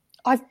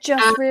I've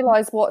just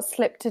realised what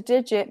slip to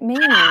digit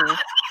means.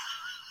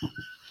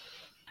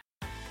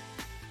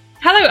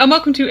 Hello and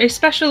welcome to a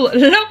special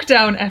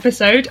lockdown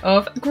episode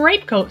of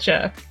Grape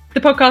Culture, the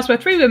podcast where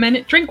three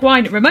women drink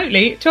wine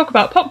remotely, talk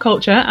about pop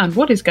culture and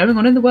what is going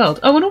on in the world.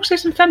 Oh, and also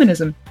some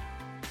feminism.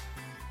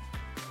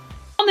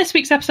 On this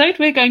week's episode,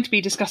 we're going to be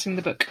discussing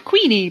the book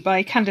Queenie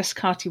by Candice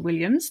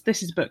Carty-Williams.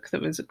 This is a book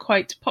that was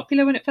quite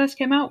popular when it first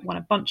came out, won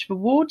a bunch of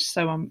awards,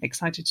 so I'm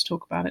excited to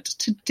talk about it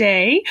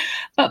today.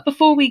 But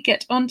before we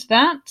get on to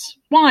that,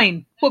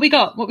 wine. What we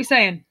got? What we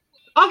saying?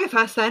 I'll go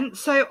first then.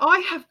 So I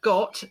have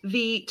got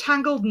the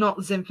Tangled Knot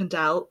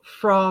Zinfandel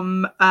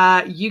from,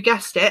 you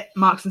guessed it,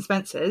 Marks and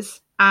Spencer's.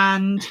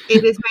 And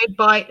it is made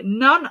by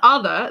none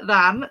other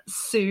than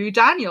Sue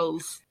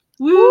Daniels.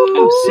 Woo!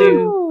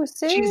 Oh,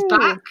 Sue. She's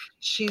back.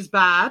 She's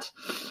bad.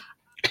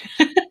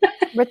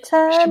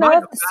 Return She might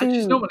of not be Sue. bad.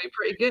 She's normally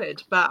pretty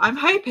good. But I'm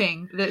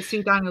hoping that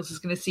Sue Daniels is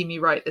going to see me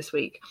right this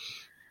week.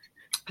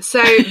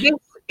 So this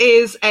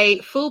is a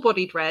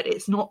full-bodied red.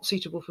 It's not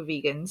suitable for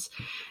vegans.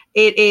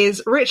 It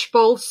is rich,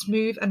 bold,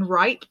 smooth and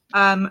ripe.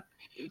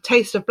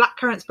 Taste of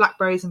blackcurrants,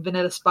 blackberries and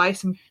vanilla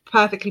spice, and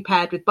perfectly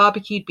paired with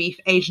barbecued beef,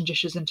 Asian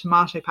dishes and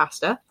tomato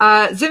pasta.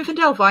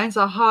 Zinfandel vines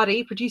are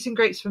hardy, producing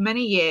grapes for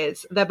many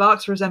years, their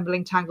barks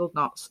resembling tangled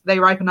knots. They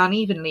ripen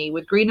unevenly,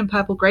 with green and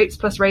purple grapes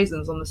plus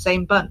raisins on the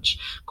same bunch,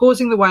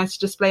 causing the wines to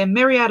display a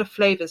myriad of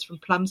flavours from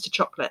plums to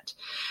chocolate.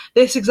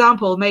 This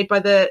example, made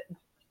by the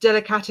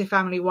Delicate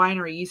family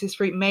winery, uses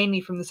fruit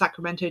mainly from the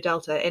Sacramento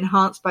Delta,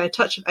 enhanced by a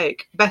touch of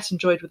oak, best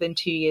enjoyed within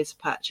 2 years of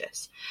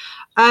purchase.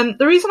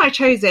 The reason I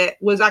chose it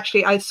was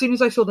actually, as soon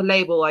as I saw the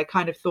label, I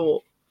kind of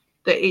thought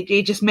that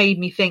it just made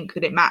me think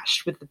that it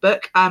matched with the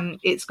book.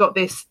 It's got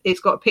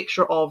a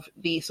picture of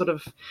the sort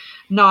of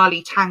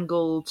gnarly,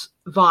 tangled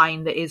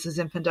vine that is a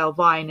Zinfandel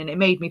vine, and it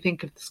made me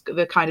think of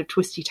the kind of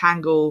twisty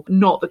tangle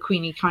knot that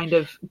Queenie kind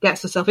of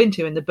gets herself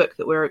into in the book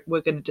that we're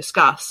going to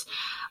discuss.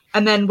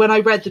 And then when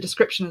I read the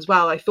description as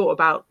well, I thought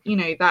about,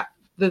 that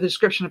the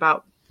description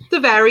about the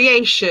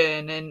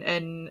variation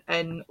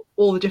and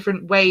all the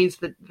different ways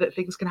that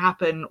things can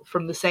happen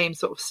from the same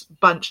sort of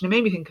bunch. And it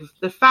made me think of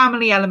the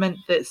family element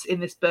that's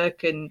in this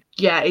book. And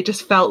yeah, it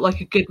just felt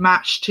like a good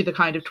match to the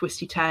kind of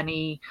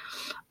twisty-turny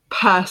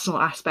personal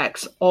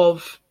aspects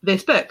of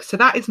this book. So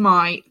that is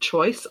my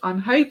choice. I'm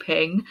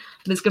hoping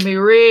there's going to be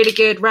a really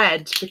good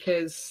red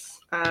because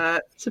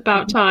It's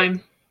about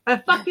time. I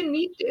fucking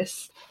need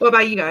this. What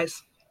about you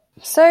guys?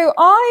 So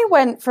I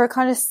went for a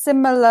kind of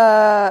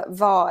similar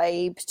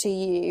vibe to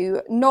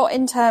you, not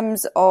in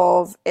terms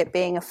of it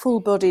being a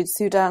full-bodied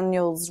Sue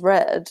Daniels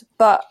red,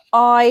 but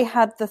I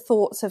had the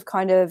thoughts of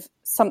kind of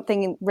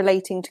something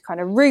relating to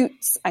kind of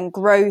roots and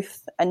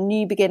growth and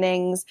new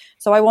beginnings.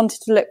 So I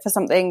wanted to look for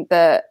something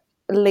that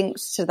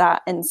linked to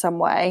that in some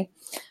way.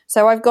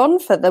 So I've gone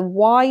for the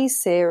Y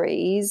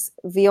series,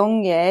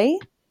 Viognier,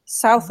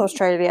 South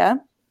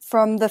Australia,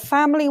 from the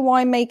family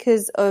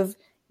winemakers of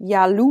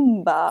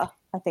Yalumba,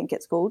 I think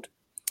it's called.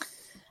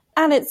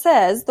 And it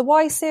says, the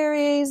Y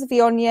series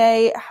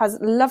Viognier has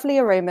lovely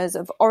aromas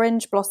of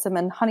orange blossom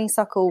and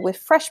honeysuckle with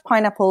fresh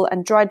pineapple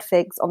and dried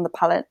figs on the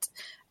palate,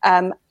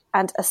 and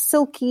a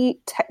silky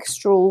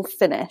textural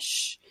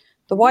finish.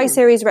 The Y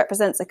series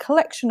represents a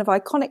collection of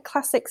iconic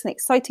classics and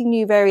exciting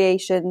new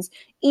variations,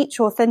 each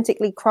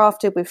authentically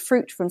crafted with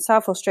fruit from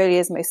South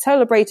Australia's most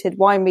celebrated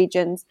wine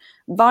regions.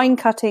 Vine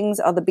cuttings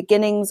are the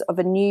beginnings of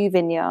a new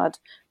vineyard,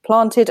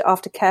 planted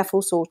after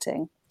careful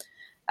sorting.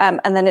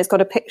 And then it's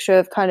got a picture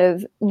of kind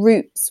of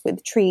roots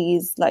with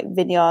trees, like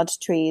vineyard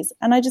trees.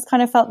 And I just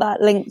kind of felt that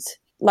linked,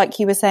 like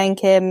you were saying,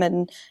 Kim,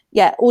 and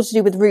yeah, all to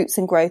do with roots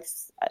and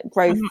growth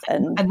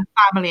and the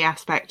family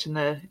aspect and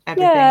the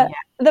everything. Yeah,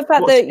 the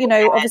fact What's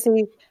that,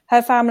 obviously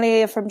her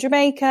family are from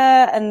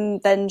Jamaica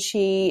and then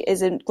she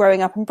isn't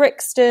growing up in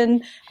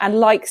Brixton and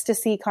likes to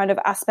see kind of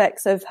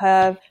aspects of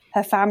her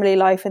family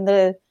life in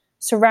the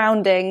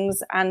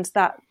surroundings, and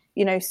that,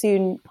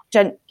 soon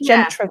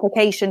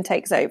gentrification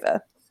takes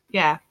over.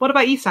 Yeah. What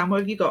about you, Sam?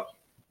 What have you got?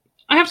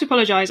 I have to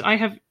apologise. I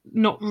have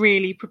not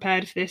really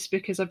prepared for this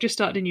because I've just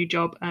started a new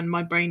job and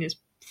my brain is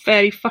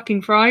fairly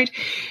fucking fried.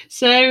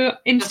 So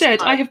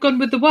instead, I have gone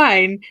with the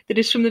wine that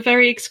is from the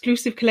very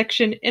exclusive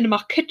collection In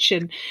My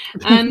Kitchen.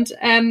 And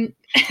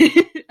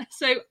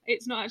so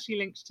it's not actually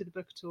linked to the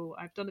book at all.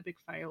 I've done a big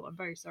fail. I'm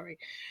very sorry.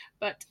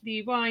 But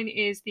the wine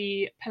is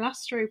the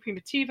Pilastro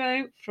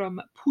Primitivo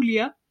from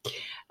Puglia,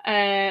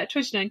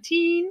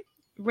 2019.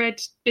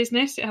 Red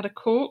business. It had a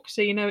cork,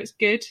 so it's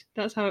good.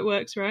 That's how it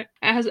works, right?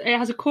 It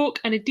has a cork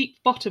and a deep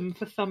bottom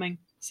for thumbing.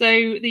 So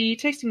the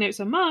tasting notes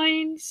on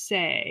mine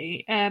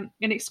say, an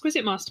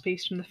exquisite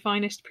masterpiece from the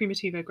finest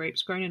Primitivo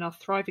grapes grown in our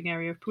thriving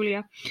area of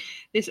Puglia.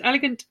 This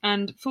elegant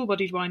and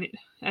full-bodied wine,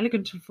 they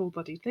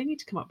need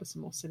to come up with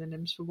some more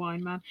synonyms for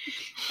wine, man.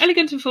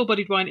 Elegant and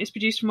full-bodied wine is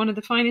produced from one of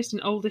the finest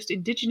and oldest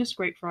indigenous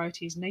grape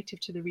varieties native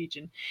to the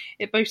region.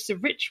 It boasts a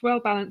rich,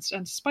 well-balanced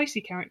and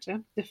spicy character.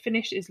 The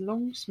finish is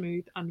long,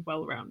 smooth and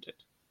well-rounded.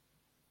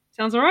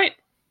 Sounds all right.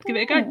 Let's give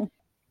it a go.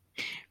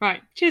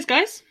 Right. Cheers,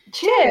 guys.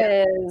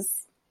 Cheers.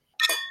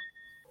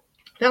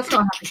 That's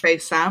not a happy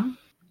face, Sam.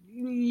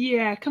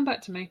 Yeah, come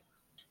back to me.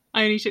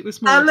 I only took the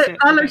smallest bit.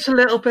 I looked a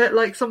little bit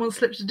like someone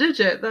slipped a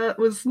digit. That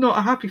was not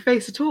a happy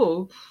face at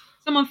all.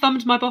 Someone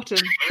thumbed my bottom.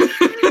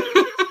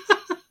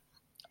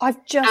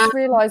 I've just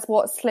realised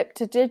what slipped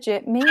a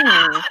digit means.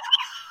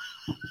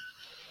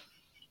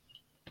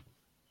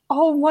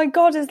 Oh my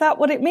God, is that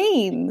what it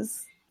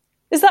means?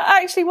 Is that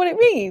actually what it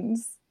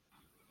means?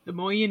 The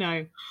more you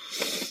know.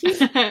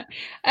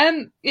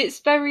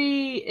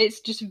 It's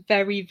just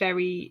very,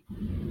 very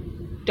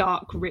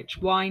dark, rich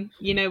wine,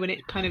 you know, and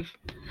it kind of,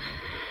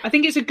 I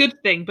think it's a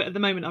good thing, but at the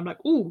moment I'm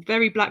like, ooh,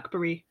 very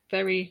blackberry,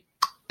 very,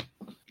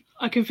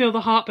 I can feel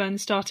the heartburn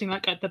starting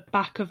like at the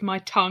back of my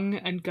tongue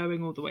and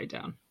going all the way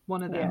down.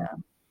 One of them.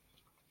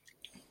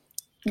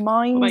 Yeah.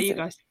 Mine's what about you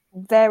guys?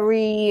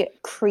 Very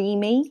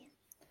creamy,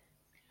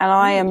 and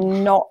I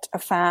am not a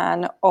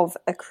fan of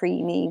a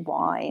creamy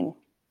wine.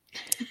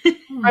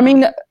 I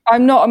mean,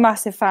 I'm not a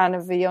massive fan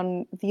of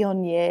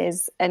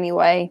Viogniers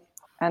anyway,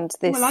 and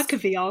this. I like a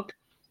Viog.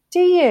 Do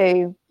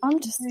you? I'm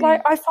just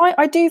like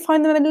I do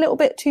find them a little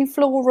bit too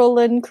floral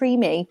and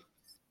creamy.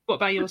 What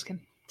about yours,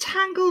 Kim?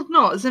 Tangled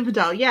Knot,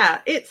 Zinfandel.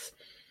 Yeah, it's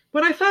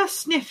when I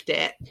first sniffed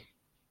it,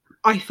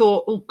 I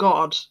thought, oh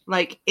God,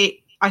 like it.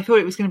 I thought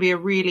it was going to be a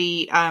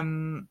really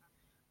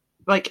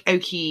like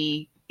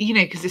oaky, you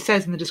know, because it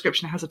says in the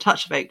description it has a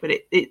touch of oak, but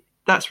it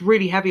that's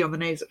really heavy on the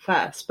nose at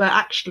first. But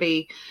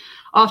actually,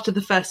 after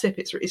the first sip,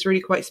 it's really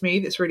quite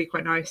smooth. It's really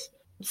quite nice.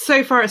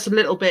 So far, it's a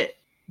little bit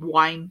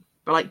wine,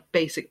 but like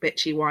basic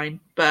bitchy wine.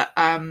 But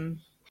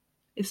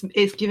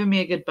it's given me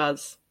a good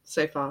buzz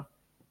so far.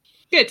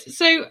 Good.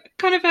 So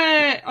kind of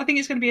I think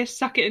it's going to be a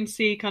suck it and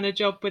see kind of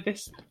job with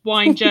this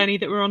wine journey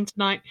that we're on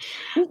tonight.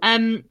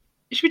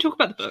 Should we talk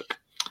about the book?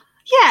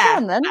 Yeah.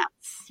 Then.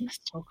 Let's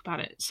talk about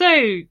it.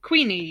 So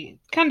Queenie,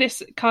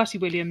 Candice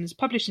Carty-Williams,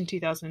 published in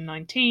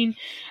 2019,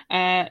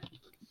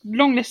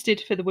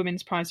 longlisted for the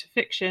Women's Prize for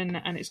Fiction,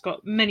 and it's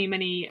got many,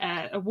 many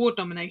award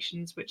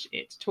nominations, which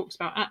it talks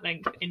about at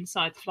length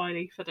inside the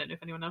Flyleaf. I don't know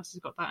if anyone else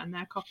has got that in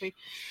their copy.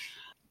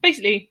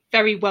 Basically,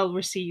 very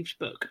well-received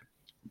book.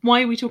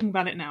 Why are we talking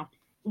about it now?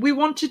 We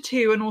wanted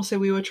to, and also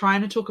we were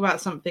trying to talk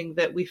about something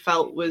that we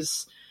felt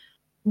was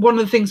one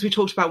of the things we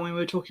talked about when we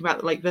were talking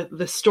about like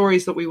the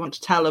stories that we want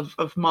to tell of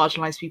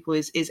marginalized people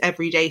is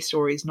everyday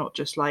stories, not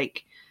just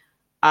like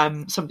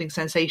something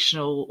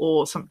sensational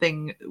or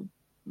something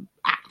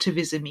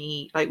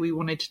activism-y. Like we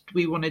wanted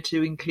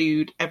to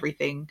include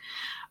everything.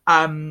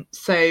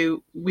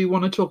 So we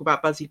want to talk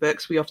about buzzy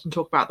books. We often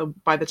talk about them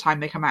by the time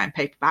they come out in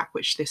paperback,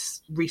 which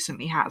this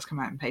recently has come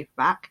out in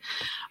paperback.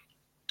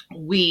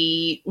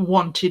 We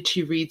wanted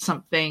to read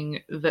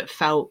something that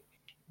felt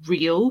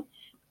real.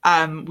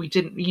 We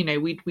didn't, you know,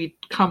 we'd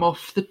come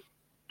off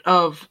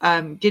of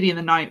Gideon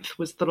the Ninth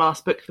was the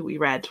last book that we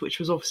read, which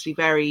was obviously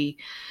very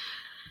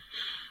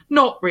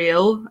not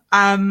real.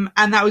 And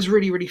that was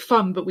really, really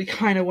fun, but we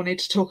kind of wanted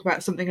to talk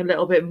about something a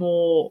little bit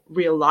more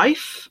real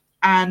life.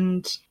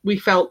 And we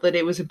felt that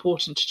it was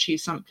important to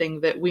choose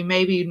something that we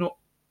maybe not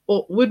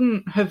or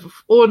wouldn't have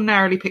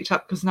ordinarily picked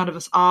up, because none of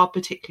us are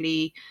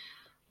particularly,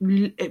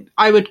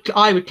 I would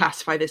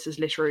classify this as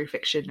literary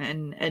fiction,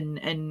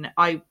 and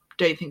I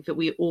don't think that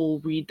we all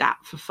read that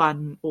for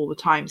fun all the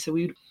time. So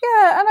and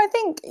I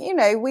think, you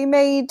know, we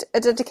made a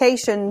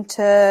dedication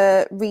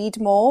to read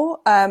more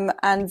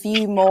and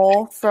view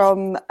more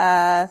from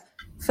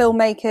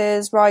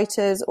filmmakers,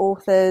 writers,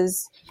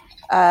 authors,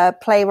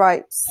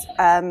 playwrights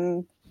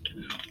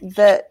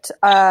that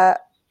are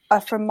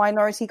from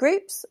minority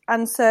groups.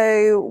 And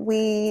so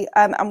we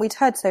and we'd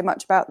heard so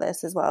much about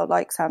this as well.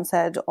 Like Sam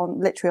said, on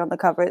the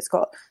cover, it's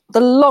got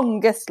the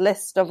longest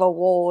list of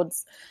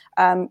awards,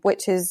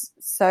 which is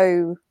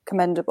so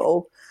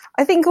commendable.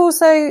 I think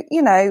also,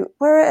 you know,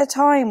 we're at a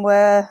time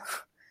where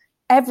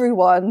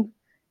everyone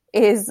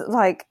is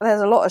like,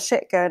 there's a lot of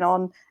shit going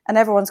on and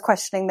everyone's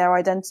questioning their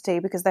identity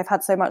because they've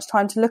had so much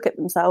time to look at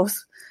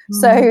themselves.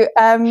 So,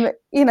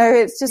 you know,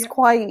 it's just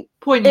quite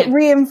poignant.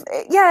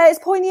 It's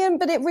poignant,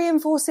 but it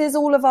reinforces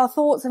all of our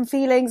thoughts and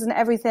feelings and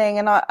everything.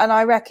 And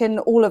I reckon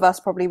all of us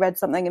probably read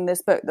something in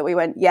this book that we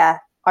went, yeah,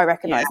 I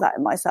recognise that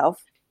in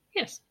myself.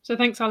 Yes. So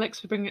thanks, Alex,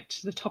 for bringing it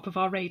to the top of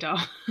our radar.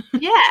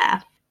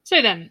 Yeah.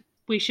 So then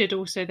we should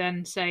also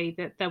then say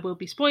that there will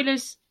be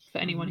spoilers for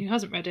anyone who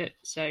hasn't read it.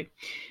 So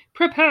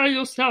prepare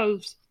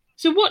yourselves.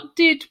 So what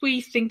did we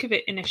think of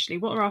it initially?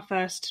 What were our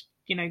first,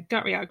 you know,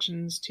 gut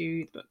reactions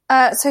to the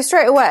book? So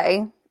straight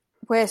away,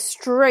 we're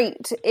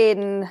straight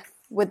in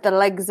with the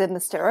legs in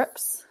the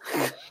stirrups.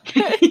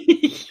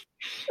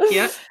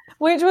 Yeah.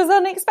 Which was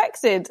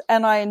unexpected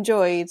and I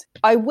enjoyed.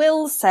 I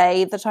will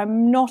say that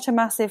I'm not a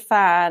massive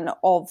fan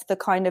of the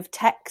kind of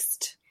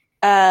text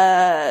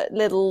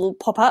little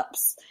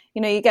pop-ups.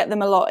 You know, you get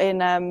them a lot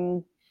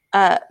in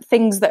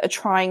things that are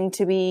trying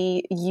to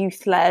be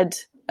youth-led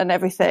and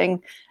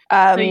everything.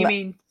 So you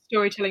mean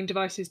storytelling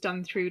devices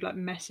done through like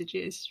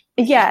messages?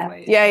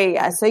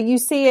 Yeah. So you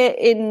see it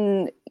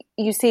in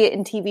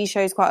TV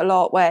shows quite a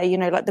lot, where, you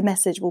know, like the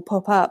message will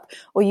pop up,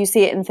 or you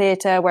see it in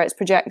theatre where it's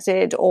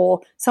projected,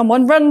 or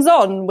someone runs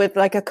on with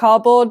like a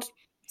cardboard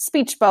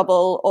speech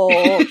bubble or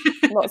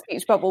not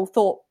speech bubble,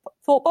 thought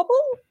bubble?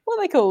 What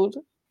are they called?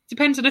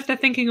 Depends on if they're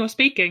thinking or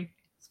speaking.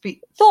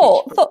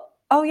 Thought.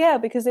 Oh yeah,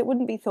 because it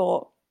wouldn't be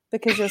thought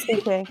because you're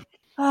speaking.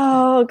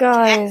 Oh,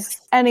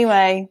 guys.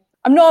 Anyway,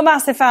 I'm not a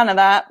massive fan of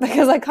that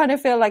because I kind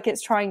of feel like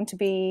it's trying to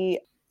be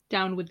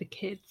down with the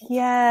kids.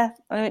 Yeah,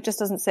 and it just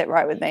doesn't sit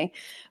right with me.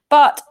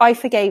 But I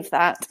forgave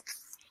that.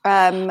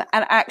 And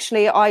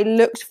actually, I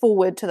looked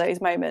forward to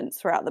those moments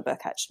throughout the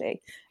book,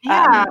 actually.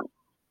 Yeah.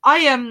 I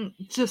am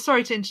just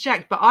sorry to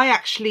interject, but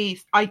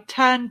I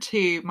turned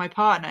to my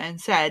partner and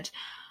said,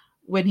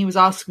 when he was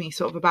asking me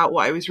sort of about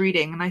what I was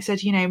reading, and I said,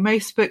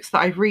 most books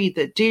that I read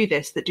that do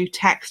this, that do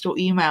text or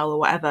email or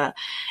whatever,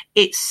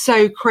 it's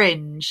so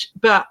cringe.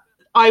 But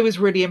I was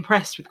really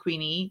impressed with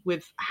Queenie,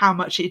 with how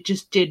much it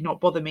just did not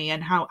bother me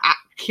and how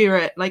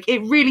accurate, like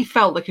it really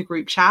felt like a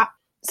group chat.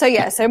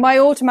 So my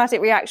automatic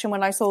reaction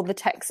when I saw the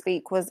text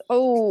speak was,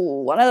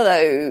 oh, one of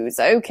those,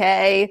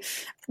 okay.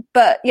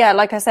 But yeah,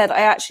 like I said, I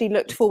actually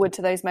looked forward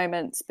to those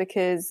moments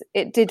because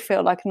it did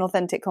feel like an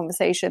authentic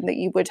conversation that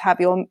you would have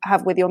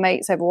with your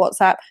mates over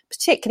WhatsApp.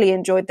 Particularly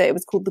enjoyed that it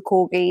was called the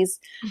Corgis,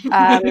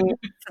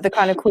 for the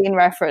kind of Queen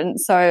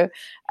reference. So,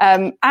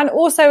 and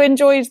also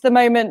enjoyed the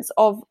moments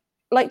of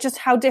like just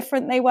how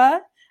different they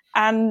were.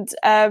 And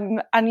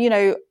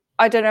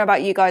I don't know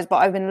about you guys, but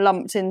I've been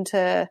lumped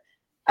into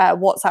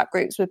WhatsApp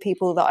groups with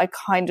people that I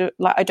kind of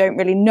like, I don't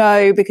really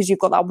know, because you've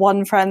got that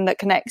one friend that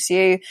connects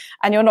you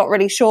and you're not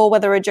really sure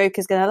whether a joke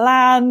is going to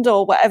land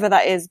or whatever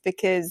that is,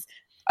 because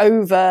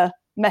over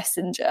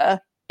Messenger,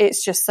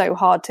 it's just so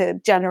hard to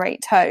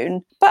generate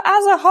tone. But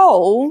as a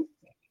whole,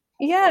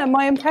 yeah,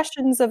 my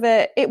impressions of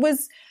it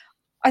was,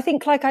 I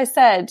think, like I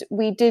said,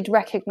 we did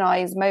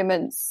recognize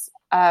moments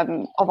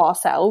of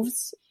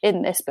ourselves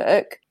in this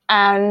book,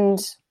 and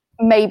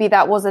maybe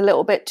that was a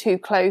little bit too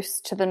close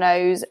to the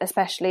nose,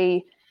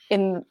 especially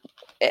in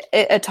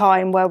a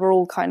time where we're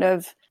all kind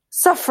of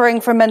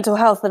suffering from mental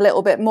health a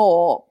little bit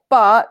more.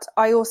 But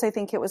I also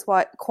think it was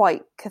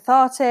quite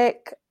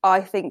cathartic.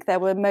 I think there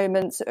were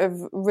moments of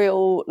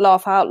real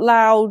laugh out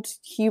loud,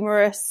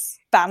 humorous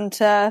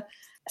banter.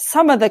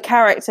 Some of the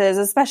characters,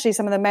 especially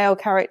some of the male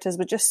characters,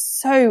 were just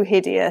so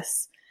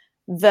hideous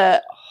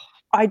that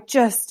I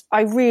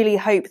really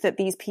hope that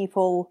these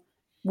characters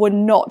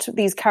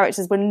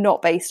were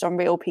not based on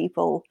real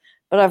people,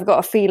 but I've got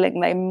a feeling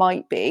they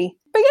might be.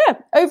 But yeah,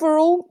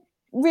 overall,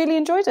 really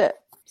enjoyed it.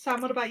 Sam,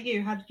 what about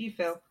you? How did you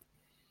feel?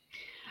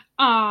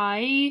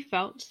 I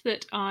felt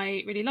that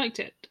I really liked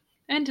it.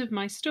 End of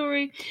my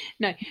story.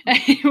 No,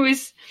 it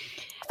was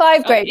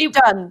 5 grades,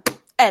 done.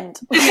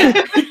 End.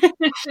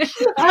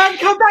 And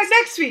come back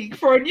next week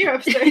for a new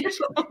episode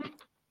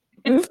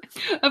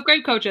of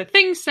Grape Culture.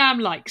 Things Sam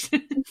likes.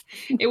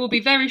 It will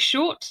be very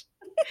short.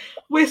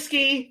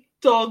 Whiskey,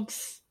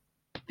 dogs,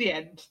 the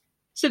end.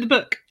 So the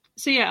book.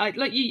 So yeah,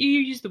 like you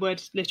use the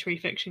word literary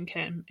fiction,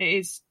 Kim. It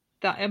is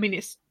that. I mean,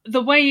 it's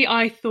the way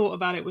I thought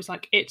about it was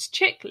like it's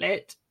chick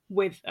lit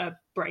with a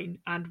brain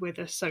and with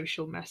a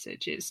social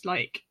message. It's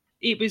like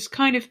it was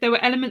kind of, there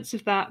were elements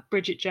of that.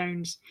 Bridget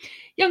Jones,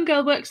 young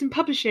girl, works in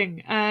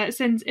publishing,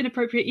 sends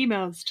inappropriate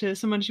emails to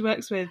someone she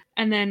works with,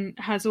 and then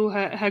has all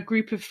her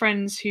group of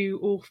friends who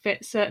all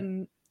fit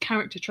certain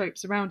character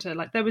tropes around her.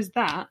 Like there was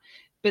that.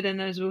 But then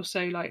there's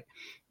also like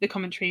the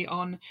commentary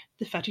on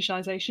the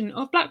fetishization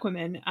of black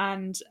women,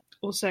 and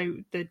also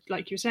the,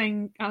 like you were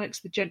saying, Alex,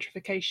 the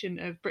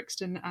gentrification of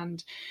Brixton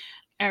and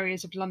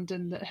areas of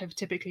London that have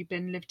typically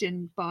been lived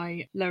in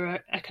by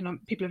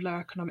people of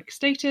lower economic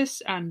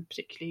status, and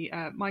particularly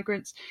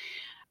migrants.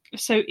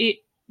 So it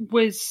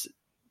was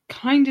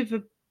kind of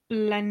a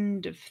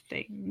blend of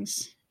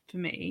things for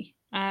me.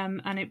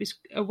 And it was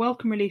a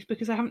welcome relief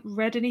because I haven't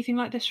read anything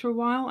like this for a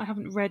while. I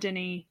haven't read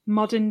any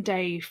modern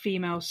day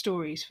female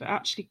stories for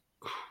actually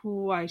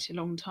quite a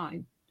long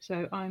time.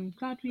 So I'm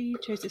glad we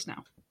chose this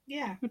now.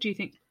 Yeah. What do you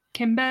think?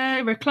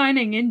 Kimber,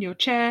 reclining in your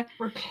chair.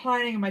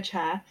 Reclining in my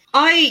chair.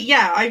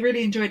 I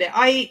really enjoyed it.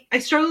 I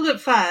struggled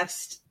at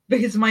first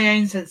because of my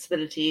own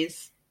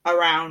sensibilities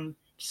around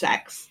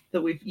sex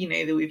that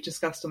we've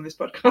discussed on this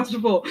podcast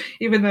before,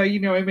 even though,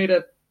 I made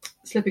a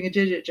slipping a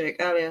digit joke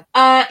earlier.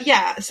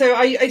 So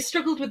I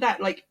struggled with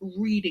that, like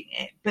reading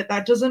it, but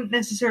that doesn't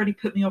necessarily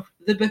put me off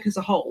the book as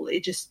a whole.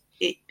 It just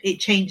it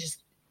changes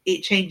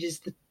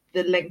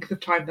the length of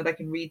time that I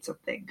can read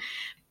something.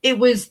 It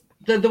was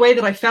the way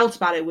that I felt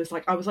about it was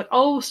like, I was like,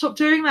 oh, stop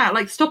doing that,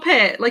 like stop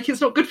it, like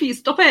it's not good for you,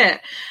 stop it.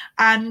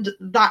 And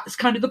that's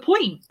kind of the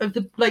point of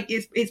the, like,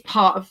 it's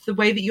part of the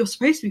way that you're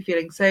supposed to be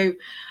feeling. So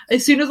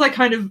as soon as I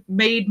kind of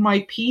made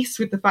my peace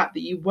with the fact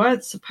that you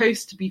weren't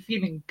supposed to be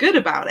feeling good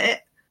about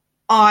it,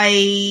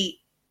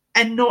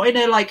 and not in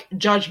a like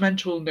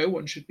judgmental, no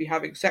one should be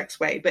having sex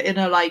way, but in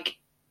a like,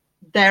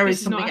 there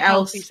is something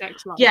else.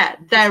 Yeah,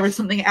 there is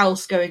something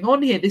else going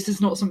on here. This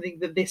is not something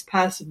that this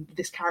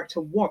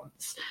character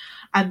wants.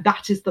 And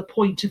that is the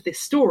point of this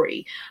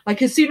story.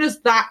 Like, as soon as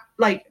that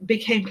like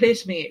became clear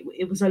to me,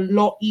 it was a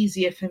lot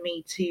easier for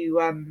me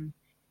to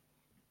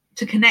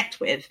connect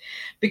with.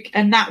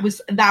 And that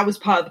was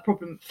part of the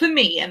problem for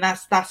me. And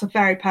that's a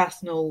very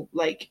personal,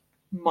 like,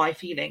 my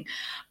feeling.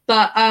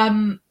 But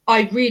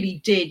I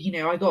really did,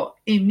 I got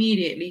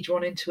immediately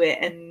drawn into it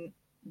and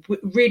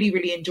really,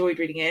 really enjoyed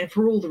reading it. And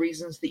for all the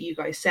reasons that you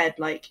guys said,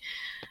 like,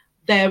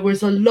 there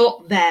was a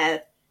lot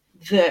there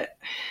that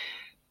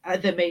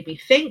made me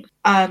think.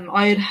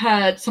 I had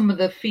heard some of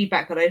the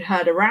feedback that I'd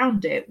heard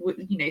around it.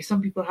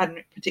 Some people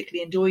hadn't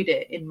particularly enjoyed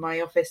it in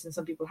my office and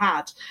some people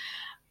had.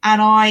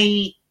 And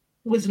I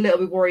was a little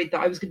bit worried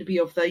that I was going to be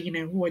of the, I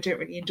don't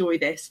really enjoy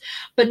this.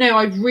 But no,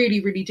 I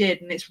really, really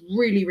did. And it's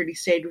really, really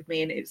stayed with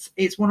me. And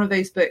it's one of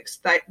those books,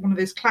 one of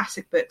those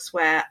classic books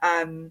where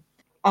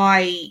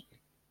I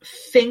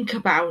think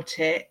about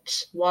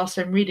it whilst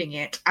I'm reading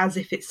it as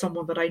if it's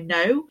someone that I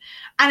know.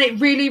 And it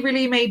really,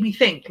 really made me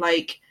think,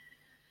 like,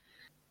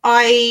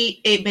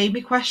 it made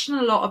me question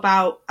a lot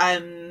about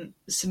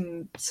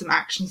some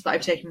actions that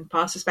I've taken in the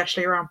past,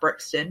 especially around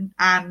Brixton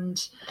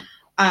and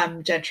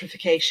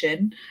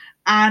gentrification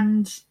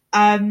and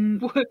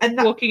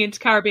walking into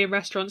Caribbean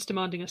restaurants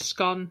demanding a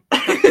scone,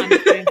 that kind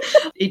of thing.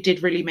 It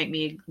did really make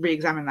me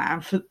re-examine that,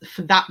 and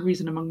for that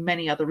reason, among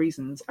many other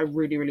reasons, I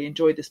really, really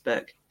enjoyed this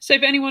book. So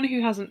for anyone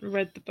who hasn't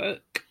read the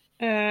book,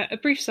 a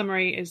brief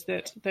summary is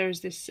that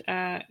there's this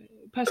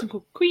person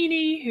called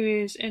Queenie who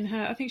is in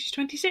her, I think she's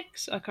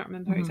 26, I can't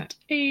remember her exact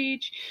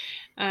age,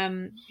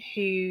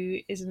 who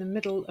is in the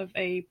middle of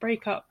a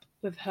breakup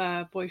with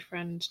her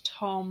boyfriend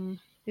Tom.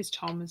 It's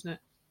Tom, isn't it?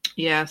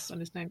 Yes. On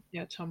his name.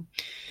 Yeah, Tom.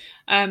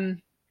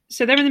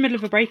 So they're in the middle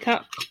of a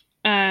breakup,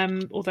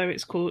 although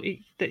it's cool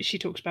that she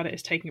talks about it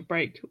as taking a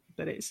break,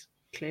 but it's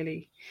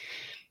clearly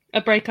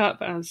a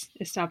breakup as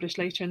established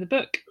later in the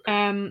book.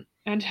 And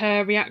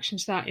her reaction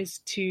to that is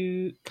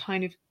to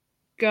kind of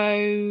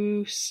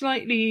to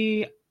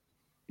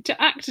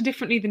act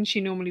differently than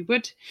she normally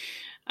would.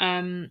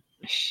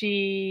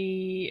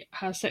 She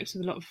has sex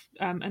with a lot of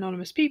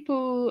anonymous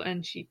people,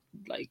 and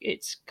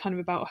it's kind of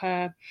about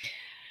her,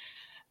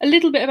 a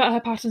little bit about her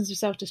patterns of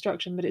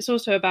self-destruction, but it's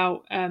also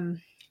about,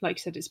 like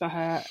you said, it's about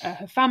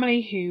her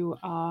family, who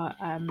are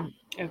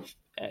of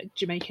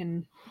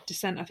Jamaican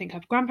descent. I think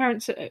her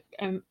grandparents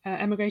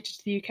emigrated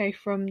to the UK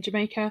from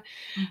Jamaica,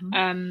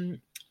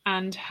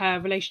 and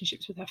her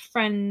relationships with her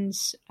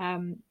friends,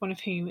 one of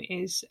whom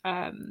is,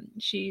 her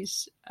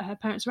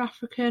parents are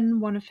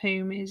African, one of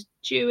whom is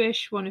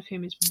Jewish, one of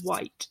whom is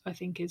white, I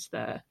think is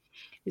the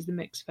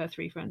mix of her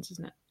three friends,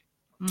 isn't it?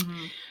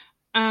 Mm-hmm.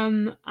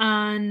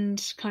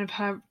 And kind of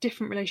her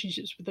different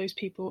relationships with those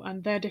people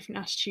and their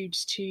different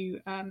attitudes to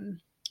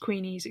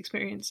Queenie's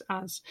experience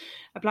as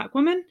a black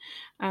woman,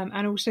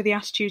 and also the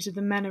attitudes of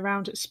the men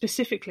around her.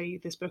 Specifically,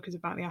 this book is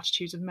about the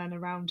attitudes of men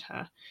around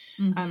her,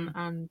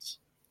 and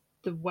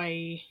the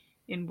way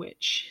in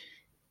which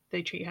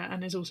they treat her.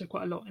 And there's also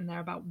quite a lot in there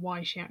about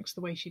why she acts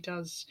the way she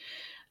does,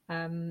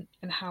 and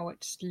how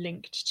it's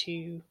linked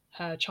to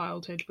her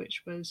childhood,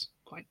 which was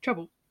quite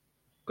troubled.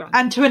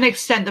 And to an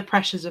extent, the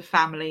pressures of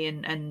family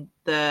and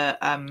the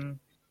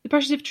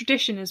pressures of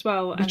tradition as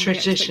well. The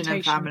tradition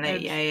and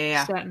family,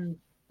 yeah. Certain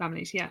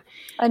families, yeah.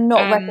 And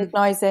not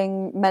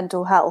recognising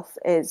mental health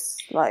is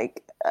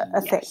like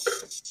a thing.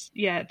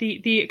 Yeah,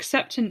 the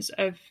acceptance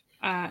of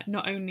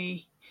not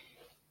only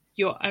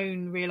your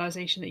own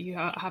realisation that you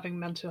are having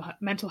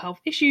mental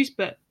health issues,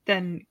 but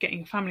then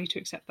getting a family to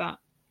accept that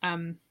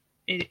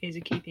is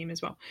a key theme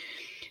as well.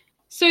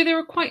 So there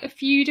are quite a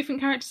few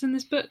different characters in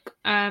this book,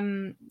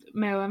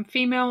 male and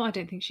female. I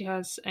don't think she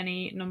has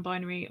any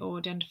non-binary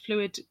or gender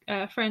fluid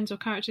friends or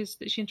characters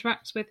that she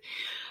interacts with.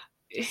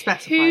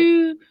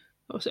 Specified.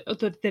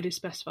 That is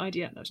specified,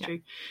 yeah, that's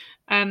true.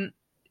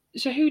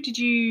 So who did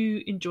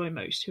you enjoy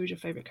most? Who was your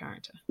favourite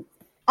character?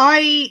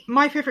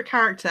 My favourite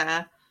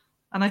character,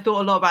 and I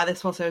thought a lot about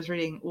this whilst I was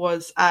reading,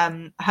 was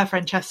her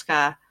friend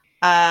Cheska.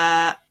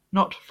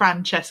 Not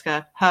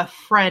Francesca, her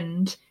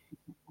friend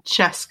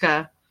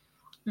Cheska.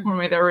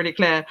 They're really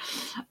clear,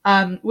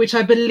 which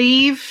I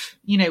believe,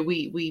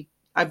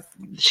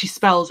 she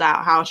spells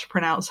out how to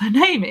pronounce her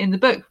name in the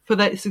book for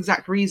this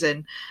exact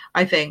reason.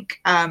 I think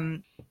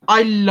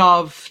I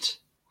loved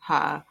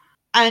her,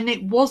 and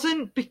it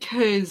wasn't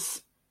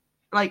because,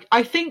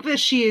 I think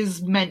that she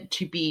is meant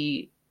to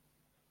be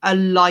a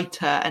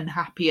lighter and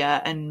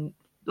happier and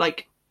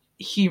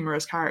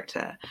humorous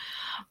character,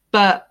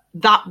 but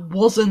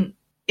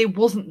it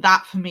wasn't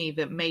that for me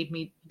that made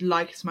me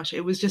like so much.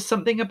 It was just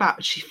something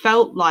about, she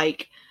felt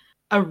like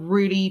a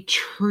really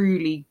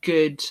truly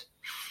good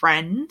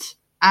friend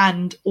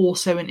and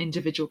also an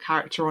individual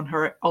character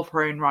of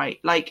her own right.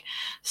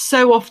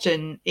 So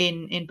often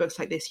in books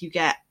like this, you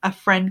get a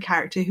friend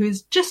character who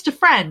is just a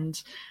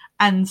friend.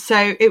 And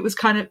so it was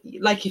kind of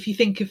if you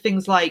think of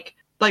things like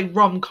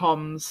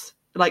rom-coms,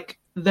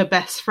 the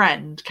best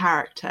friend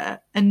character,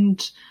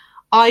 and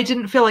I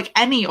didn't feel like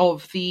any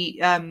of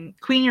the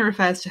Queenie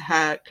refers to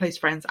her close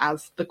friends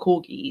as the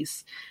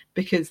corgis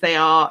because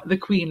the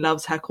Queen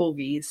loves her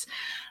corgis.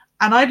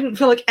 And I didn't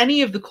feel like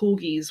any of the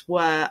corgis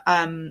were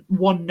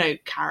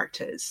one-note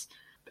characters.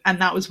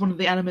 And that was one of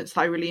the elements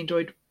that I really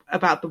enjoyed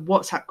about the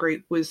WhatsApp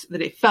group, was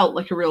that it felt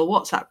like a real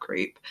WhatsApp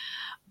group.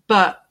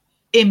 But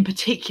in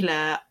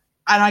particular,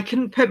 and I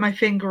couldn't put my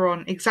finger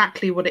on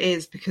exactly what it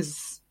is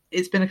because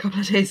it's been a couple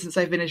of days since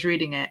I finished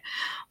reading it,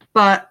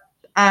 but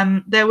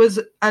there was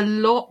a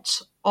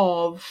lot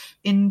of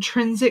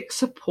intrinsic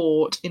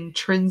support,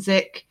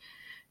 intrinsic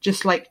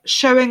just like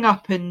showing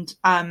up, and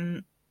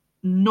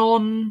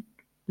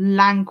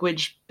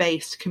non-language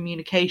based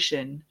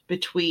communication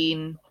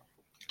between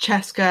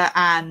Cheska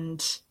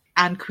and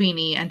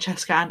Queenie and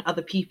Cheska and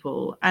other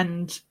people.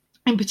 And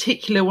in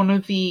particular, one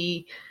of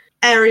the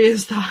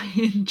areas that I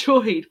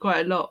enjoyed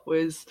quite a lot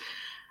was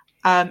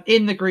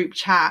in the group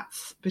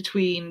chats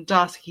between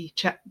Darcy,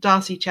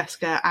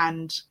 Cheska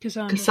and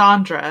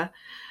Cassandra.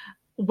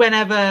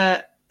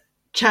 Whenever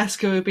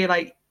Cheska would be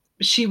like,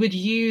 she would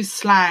use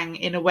slang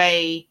in a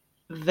way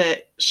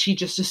that she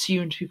just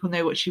assumed people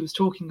know what she was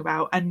talking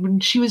about. And when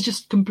she was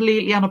just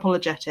completely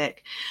unapologetic,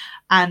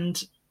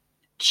 and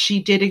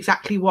she did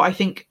exactly what I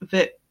think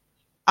that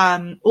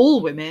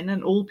all women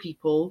and all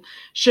people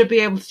should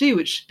be able to do,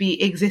 which should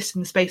be exist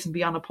in the space and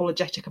be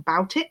unapologetic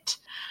about it.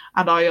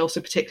 And I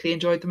also particularly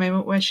enjoyed the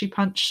moment where she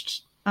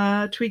punched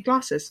Tweed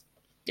Glasses.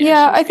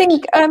 Yeah, I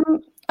think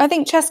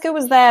Cheska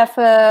was there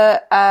for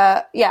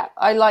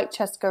I like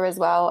Cheska as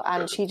well,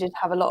 and she did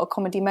have a lot of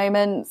comedy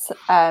moments.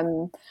 I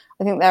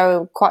think there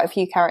were quite a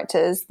few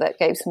characters that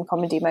gave some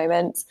comedy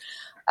moments.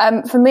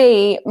 For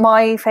me,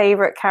 my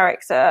favourite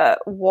character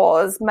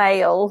was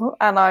male,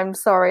 and I'm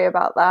sorry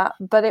about that,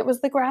 but it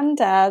was the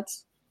granddad.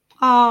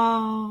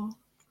 Oh,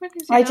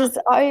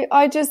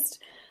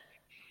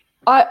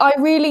 I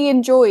really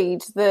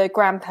enjoyed the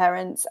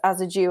grandparents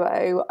as a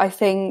duo. I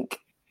think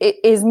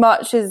as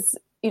much as,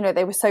 you know,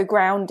 they were so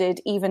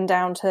grounded, even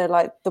down to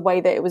like the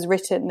way that it was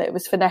written, that it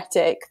was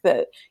phonetic,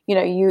 that, you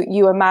know,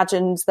 you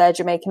imagined their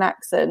Jamaican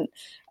accent.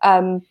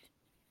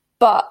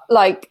 But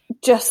like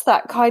just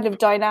that kind of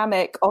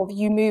dynamic of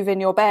you move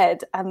in your bed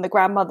and the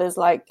grandmother's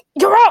like,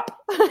 "You're up,"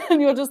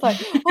 and you're just like,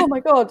 "Oh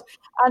my God!"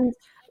 And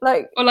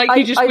like, or like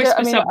you just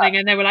whisper something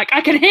and they were like,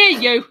 "I can hear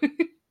you."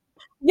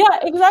 Yeah,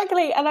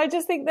 exactly. And I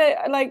just think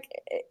that like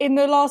in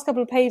the last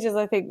couple of pages,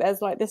 I think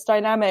there's like this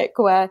dynamic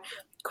where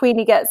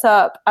Queenie gets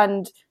up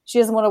and she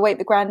doesn't want to wake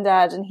the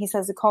granddad, and he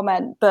says a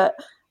comment, but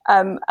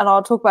and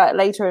I'll talk about it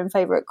later in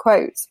favourite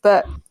quotes,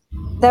 but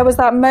there was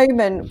that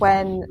moment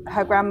when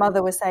her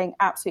grandmother was saying,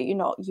 "Absolutely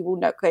not, you will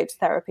not go to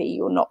therapy,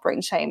 you will not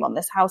bring shame on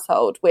this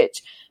household,"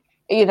 which,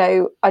 you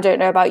know, I don't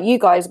know about you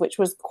guys, which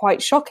was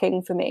quite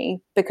shocking for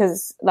me,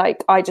 because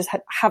like I just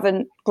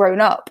haven't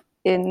grown up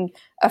in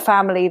a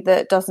family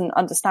that doesn't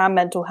understand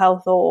mental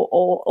health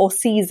or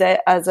sees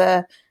it as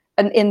an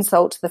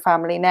insult to the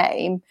family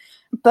name.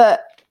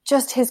 But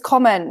just his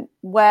comment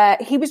where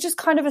he was just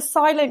kind of a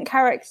silent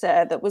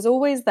character that was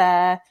always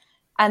there,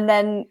 and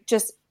then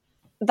just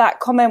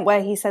that comment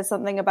where he said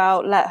something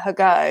about let her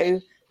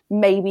go,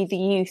 maybe the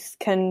youth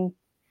can,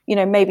 you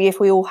know, maybe if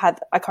we all had,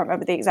 I can't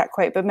remember the exact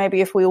quote, but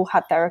maybe if we all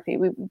had therapy,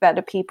 we'd be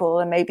better people,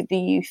 and maybe the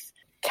youth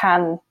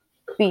can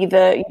be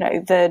the, you know,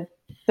 the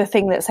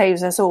thing that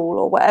saves us all,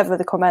 or whatever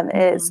the comment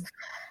is.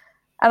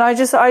 And I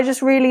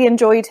just really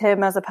enjoyed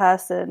him as a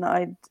person.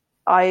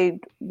 I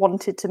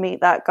wanted to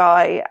meet that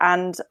guy,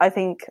 and I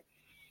think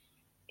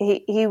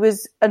he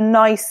was a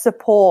nice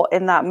support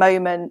in that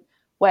moment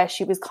where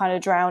she was kind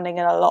of drowning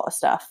in a lot of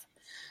stuff.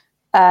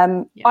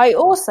 I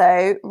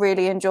also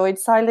really enjoyed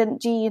Silent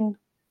Jean.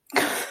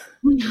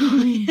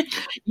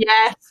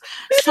 Yes,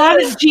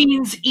 Silent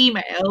Jean's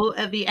email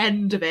at the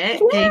end of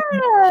it gave me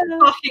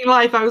fucking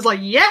life. I was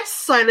like, yes,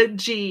 Silent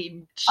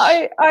Jean.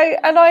 I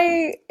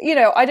you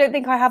know, I don't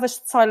think I have a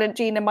Silent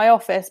Jean in my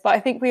office, but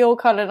I think we all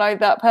kind of know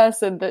that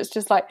person that's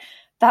just like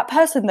that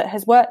person that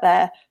has worked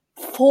there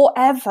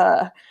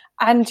forever.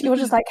 And you're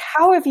just like,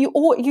 how have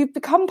you've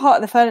become part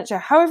of the furniture?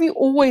 How have you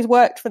always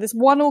worked for this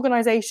one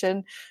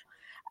organization?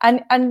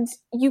 And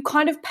you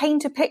kind of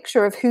paint a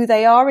picture of who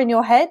they are in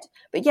your head,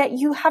 but yet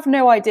you have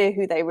no idea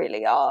who they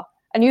really are.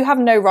 And you have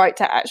no right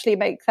to actually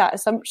make that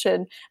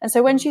assumption. And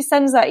so when she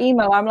sends that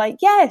email, I'm like,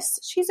 yes,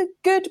 she's a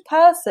good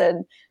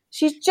person.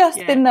 She's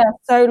just been there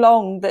so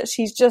long that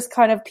she's just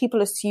kind of,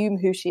 people assume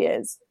who she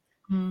is.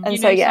 And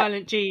so,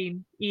 Silent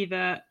Jean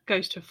either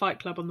goes to a fight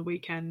club on the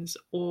weekends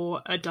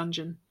or a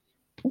dungeon.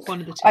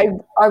 One of the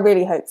two. I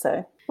really hope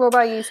so. What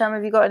about you, Sam?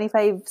 Have you got any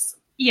faves?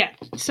 Yeah.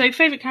 So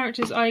favourite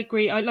characters, I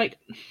agree.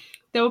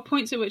 There were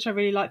points at which I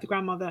really liked the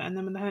grandmother, and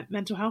then when the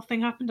mental health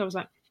thing happened, I was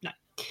like, no,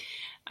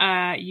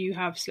 you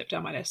have slipped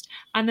down my list.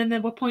 And then there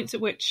were points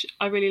at which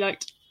I really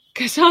liked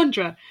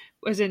Cassandra,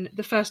 as in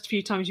the first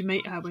few times you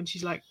meet her when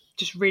she's like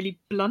just really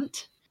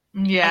blunt.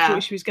 Yeah. I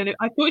thought she was going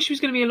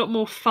to be a lot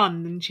more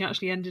fun than she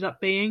actually ended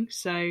up being.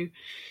 So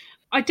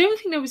I don't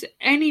think there was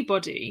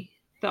anybody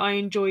that I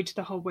enjoyed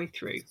the whole way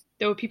through.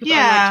 There were people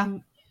that I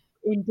liked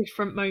in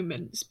different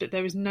moments, but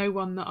there was no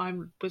one that I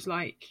was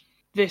like,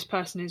 this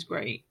person is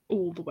great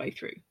all the way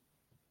through.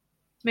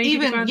 Maybe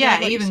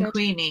even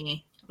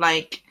Queenie.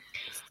 Like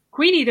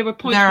Queenie, there were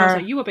points where I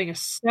was like, you are being a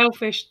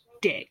selfish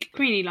dick.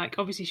 Queenie, like,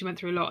 obviously she went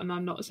through a lot, and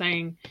I'm not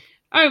saying,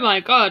 oh my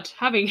God,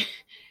 having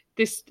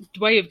this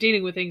way of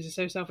dealing with things is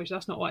so selfish.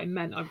 That's not what I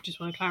meant. I just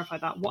want to clarify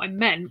that. What I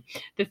meant,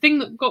 the thing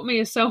that got me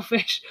as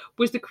selfish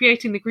was the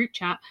creating the group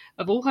chat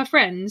of all her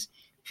friends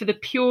for the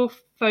pure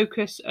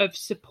focus of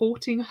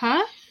supporting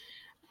her.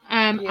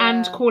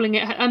 And calling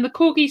it, and the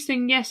corgis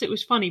thing, yes, it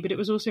was funny, but it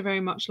was also very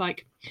much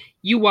like,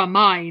 you are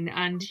mine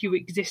and you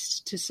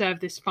exist to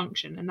serve this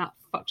function, and that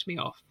fucked me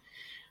off.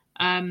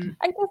 And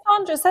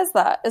Cassandra says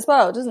that as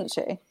well, doesn't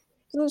she?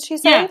 Doesn't she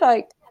say,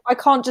 like, I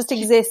can't just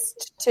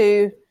exist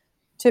to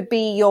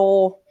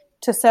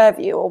serve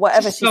you, or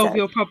whatever she solve said.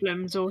 your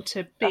problems, or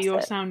to be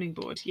your sounding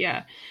board.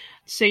 Yeah.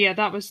 So yeah,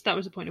 that was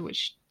the point at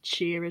which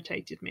she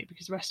irritated me,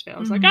 because the rest of it I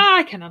was like,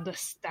 I can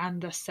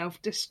understand the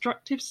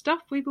self-destructive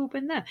stuff, we've all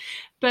been there.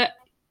 But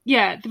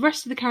yeah, the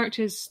rest of the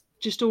characters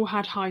just all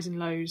had highs and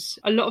lows.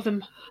 A lot of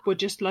them were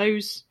just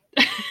lows.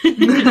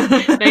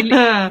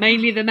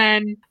 mainly the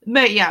men.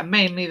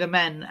 Mainly the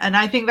men. And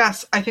I think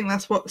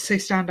that's what's so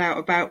stand out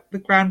about the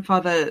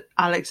grandfather,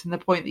 Alex, and the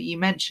point that you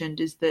mentioned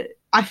is that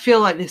I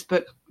feel like this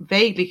book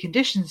vaguely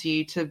conditions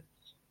you to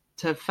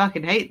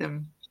fucking hate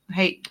them.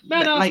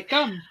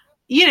 Gum.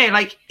 You know,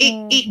 like,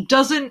 it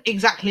doesn't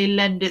exactly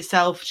lend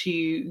itself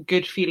to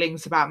good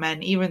feelings about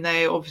men, even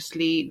though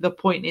obviously the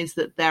point is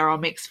that there are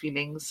mixed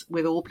feelings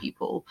with all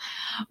people.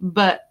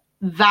 But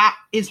that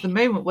is the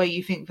moment where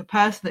you think the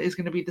person that is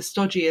going to be the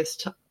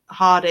stodgiest,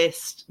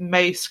 hardest,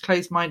 most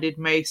closed-minded,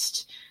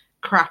 most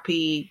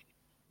crappy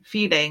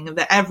feeling,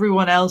 that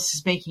everyone else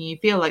is making you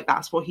feel like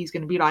that's what he's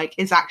going to be like,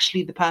 is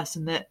actually the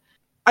person that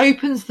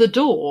opens the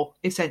door,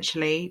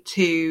 essentially,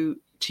 to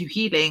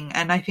healing.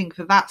 And I think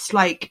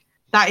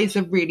that is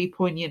a really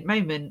poignant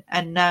moment.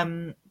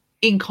 And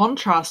in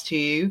contrast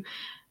to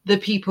the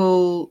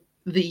people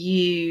that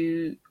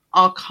you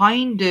are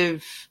kind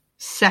of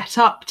set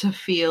up to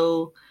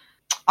feel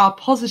are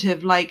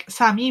positive, like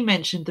Sam, you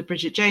mentioned the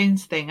Bridget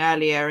Jones thing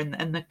earlier,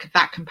 and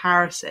that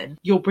comparison.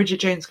 Your Bridget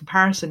Jones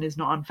comparison is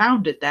not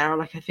unfounded there.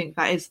 Like, I think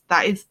that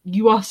is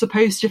you are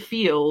supposed to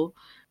feel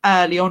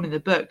early on in the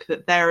book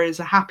that there is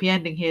a happy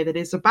ending here that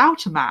is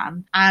about a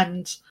man,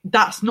 and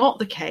that's not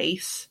the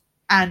case.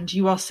 And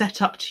you are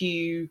set up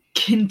to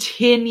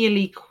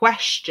continually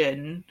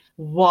question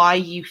why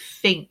you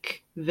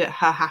think that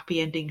her happy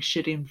ending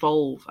should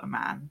involve a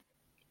man.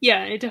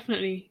 Yeah, it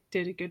definitely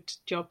did a good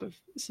job of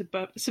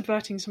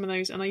subverting some of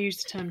those. And I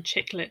used the term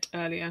chicklit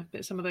earlier,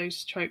 but some of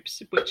those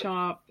tropes, which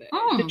are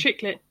the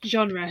chicklit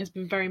genre, has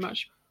been very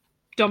much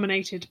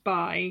dominated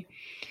by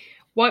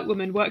white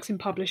woman, works in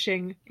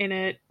publishing, in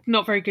a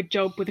not very good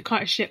job with a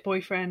quite a shit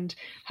boyfriend,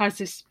 has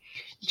this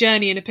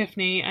journey and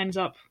epiphany, ends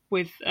up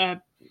with a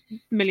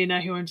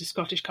millionaire who owns a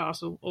Scottish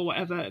castle or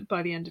whatever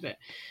by the end of it.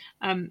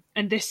 And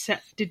this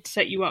did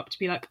set you up to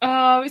be like,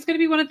 oh, it's going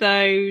to be one of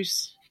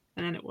those.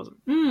 And then it wasn't.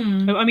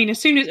 I mean, as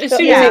soon as it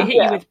hit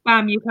you with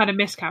bam, you've had a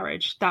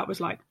miscarriage, that was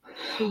like,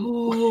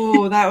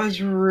 oh, that was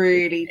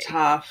really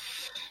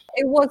tough.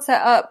 It was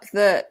set up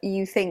that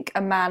you think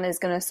a man is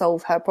going to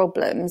solve her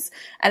problems,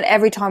 and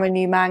every time a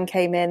new man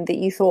came in that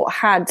you thought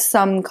had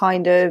some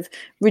kind of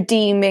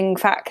redeeming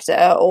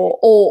factor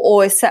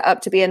or is set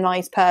up to be a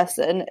nice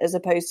person as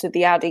opposed to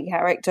the Addie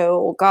character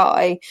or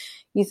Guy,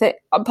 you think,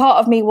 a part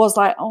of me was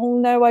like, oh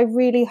no, I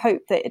really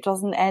hope that it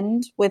doesn't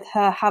end with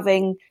her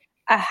having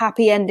a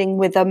happy ending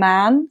with a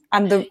man,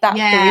 and that's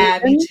the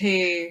reason. Me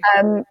too.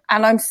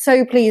 And I'm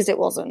so pleased it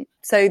wasn't.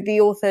 So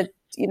the author,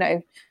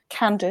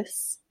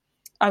 Candice,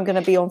 I'm going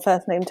to be on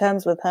first name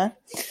terms with her.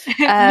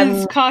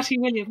 Ms. Carty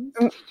Williams.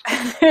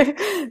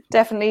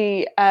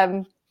 Definitely.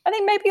 I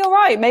think maybe you're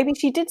right. Maybe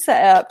she did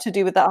set it up to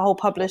do with that whole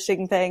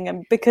publishing thing,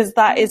 and because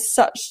that is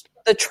such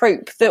the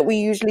trope that we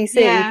usually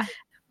see. Yeah.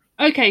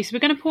 Okay, so we're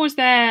going to pause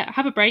there,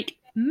 have a break,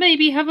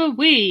 maybe have a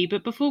wee.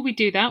 But before we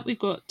do that, we've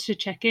got to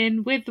check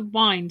in with the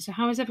wine. So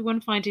how is everyone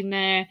finding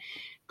their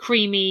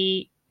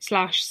creamy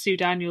 / Sue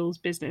Daniels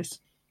business?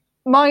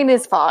 Mine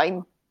is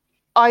fine.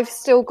 I've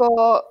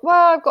got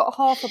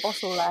half a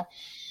bottle left.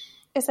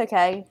 It's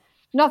okay.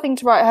 Nothing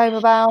to write home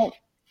about.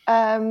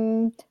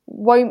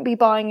 Won't be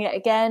buying it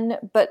again,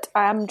 but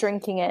I am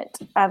drinking it.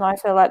 And I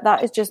feel like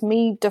that is just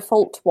me,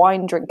 default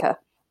wine drinker.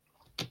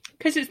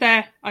 Because it's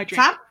there, I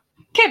drink. Sam?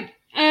 Kim?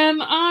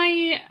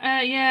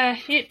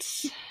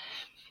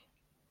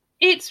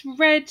 It's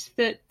red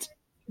that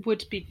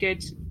would be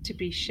good to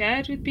be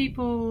shared with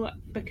people,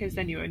 because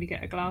then you only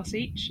get a glass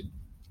each.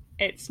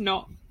 It's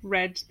not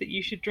red that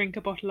you should drink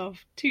a bottle of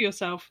to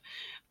yourself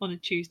on a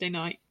Tuesday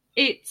night.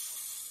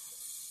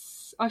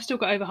 I've still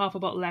got over half a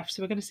bottle left,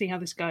 so we're going to see how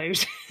this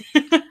goes.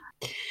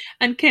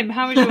 And Kim,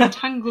 how is your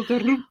Tangled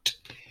Root?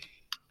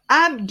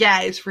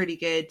 Yeah, it's really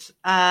good.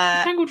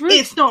 Tangled Root?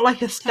 It's not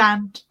like a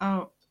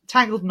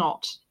Tangled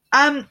Knot.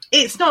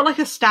 It's not like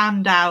a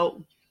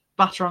standout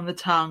butter on the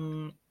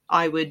tongue.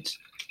 I would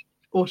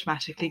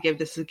automatically give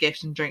this a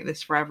gift and drink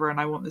this forever, and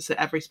I want this at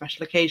every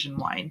special occasion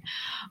wine.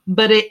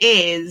 But it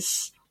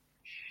is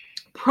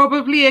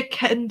probably a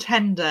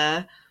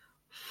contender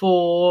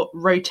for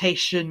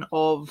rotation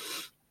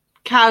of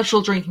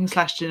casual drinking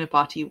 / dinner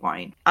party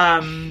wine.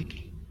 And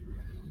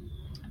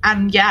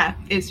yeah,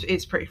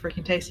 it's pretty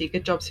freaking tasty.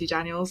 Good job, Sue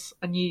Daniels.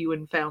 I knew you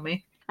wouldn't fail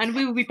me. And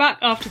we will be back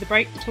after the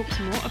break to talk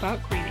some more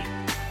about Queenie.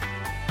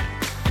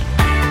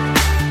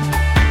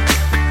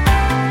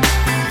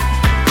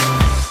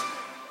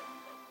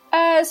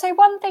 so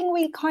one thing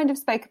we kind of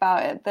spoke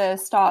about at the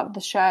start of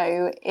the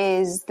show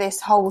is this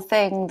whole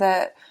thing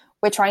that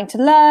we're trying to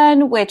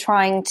learn, we're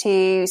trying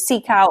to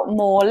seek out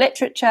more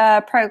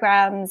literature,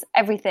 programs,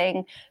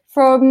 everything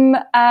from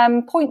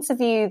points of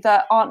view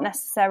that aren't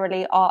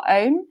necessarily our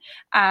own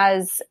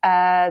as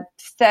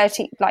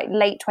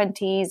late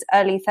 20s,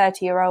 early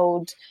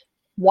 30-year-old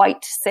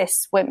white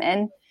cis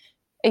women.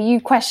 Are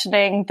you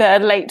questioning the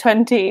late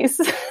 20s?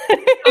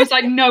 I was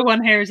like, no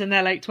one here is in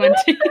their late 20s.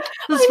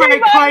 That's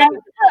very kind.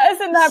 Put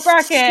us in that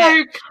bracket.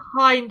 So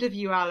kind of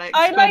you, Alex.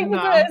 I'd like to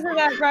put us in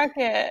that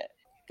bracket.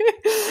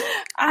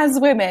 As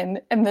women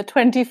in the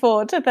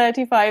 24 to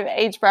 35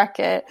 age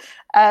bracket,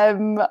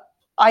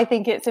 I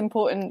think it's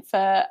important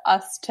for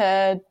us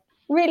to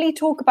really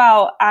talk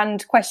about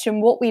and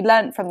question what we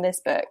learnt from this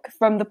book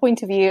from the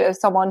point of view of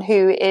someone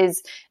who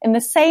is in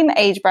the same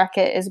age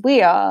bracket as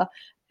we are,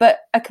 but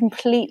a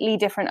completely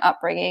different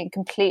upbringing,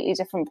 completely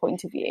different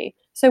point of view.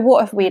 So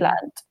what have we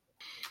learnt?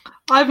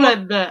 I've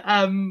learned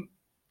that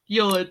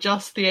you'll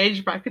adjust the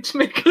age bracket to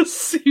make us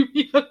seem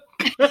younger.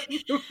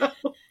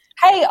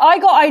 Hey, I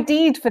got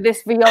ID'd for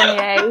this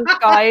Viognier,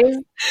 guys.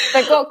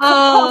 That cost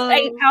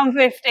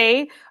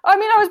 £8.50. I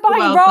mean, I was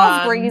buying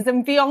raspberries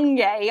and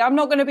Viognier. I'm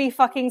not going to be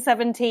fucking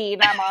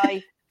 17, am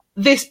I?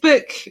 This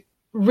book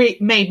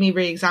made me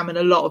re-examine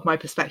a lot of my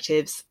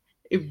perspectives.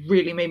 It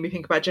really made me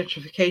think about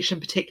gentrification,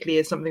 particularly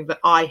as something that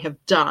I have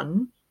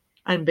done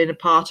and been a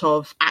part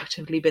of,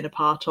 actively been a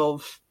part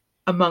of,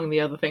 among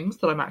the other things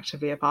that I'm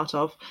actively a part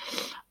of.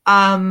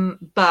 But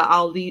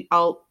I'll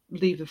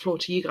leave the floor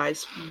to you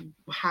guys.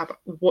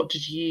 What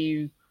did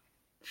you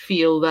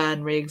feel,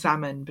 learn,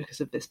 re-examine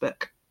because of this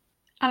book?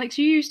 Alex,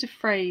 you used a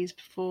phrase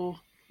before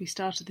we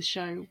started the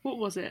show. What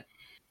was it?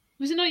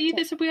 Was it not you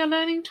that said we are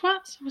learning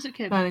twats? Or was it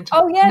Kim? Learning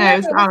twats. Oh yeah, no, it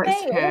was Alex.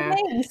 It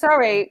was me.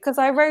 Sorry, because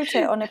I wrote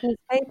it on a piece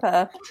of paper.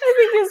 I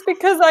think it's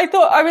because I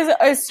thought I was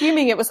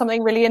assuming it was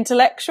something really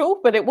intellectual,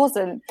 but it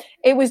wasn't.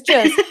 It was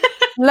just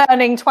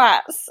learning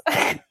twats.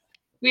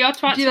 We are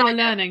twats who are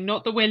learning,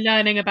 not that we're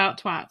learning about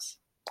twats.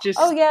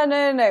 Oh yeah,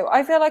 no.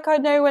 I feel like I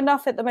know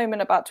enough at the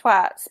moment about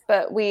twats,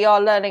 but we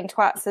are learning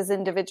twats as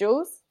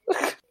individuals.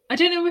 I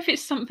don't know if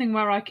it's something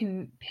where I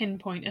can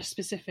pinpoint a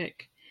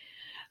specific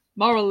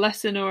moral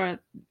lesson or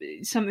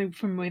something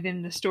from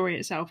within the story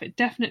itself. It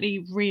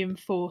definitely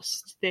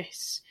reinforced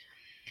this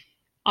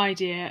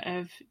idea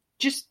of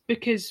just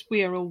because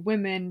we are all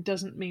women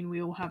doesn't mean we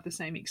all have the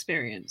same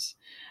experience.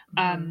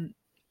 And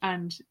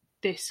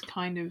this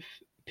kind of,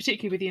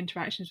 particularly with the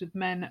interactions with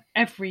men,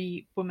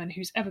 every woman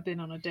who's ever been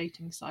on a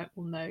dating site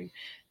will know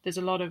there's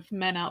a lot of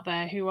men out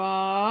there who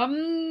are,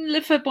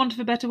 for want of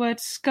a better word,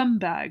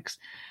 scumbags.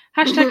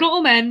 Hashtag not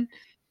all men,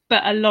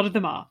 but a lot of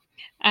them are.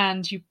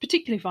 And you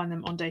particularly find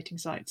them on dating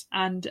sites.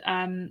 And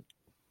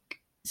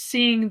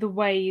seeing the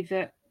way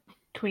that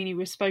Queenie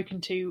was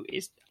spoken to,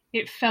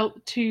 it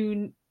felt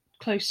too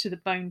close to the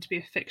bone to be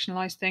a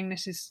fictionalized thing.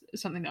 This is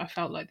something that I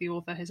felt like the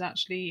author has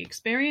actually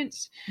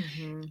experienced.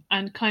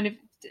 And kind of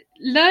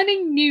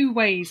learning new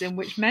ways in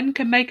which men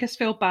can make us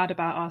feel bad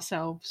about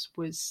ourselves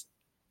was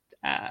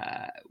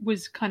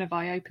kind of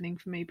eye-opening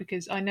for me,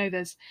 because I know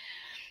there's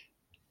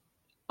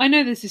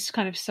this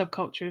kind of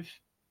subculture of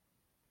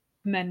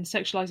men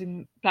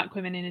sexualizing black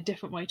women in a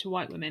different way to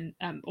white women,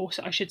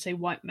 also I should say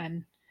white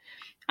men.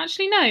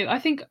 Actually, no, I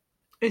think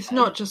it's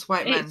not just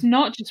white men. It's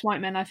not just white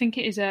men. I think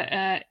it is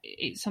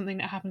it's something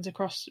that happens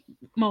across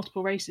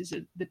multiple races.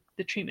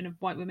 The treatment of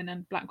white women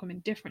and black women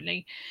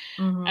differently,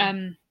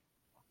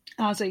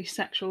 as a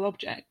sexual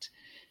object.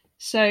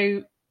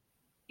 So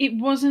it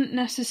wasn't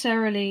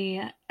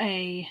necessarily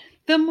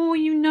the more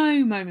you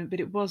know moment, but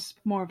it was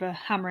more of a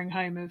hammering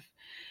home of,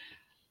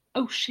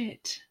 oh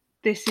shit,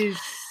 this is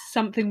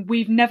something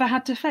we've never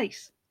had to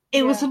face.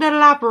 It was an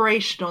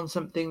elaboration on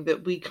something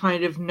that we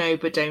kind of know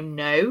but don't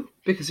know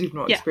because we've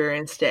not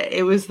experienced it.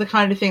 It was the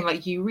kind of thing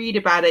like you read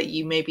about it,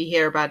 you maybe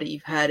hear about it,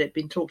 you've heard it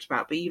been talked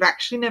about, but you've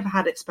actually never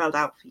had it spelled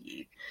out for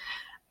you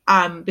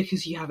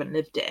because you haven't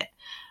lived it.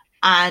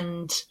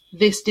 And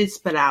this did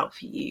spell out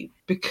for you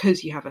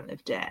because you haven't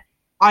lived it.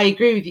 I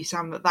agree with you,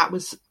 Sam, that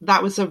was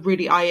a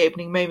really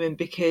eye-opening moment,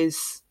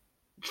 because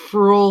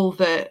for all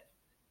that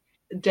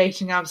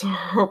dating apps are a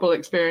horrible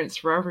experience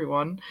for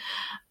everyone,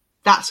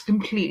 that's a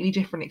completely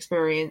different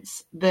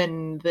experience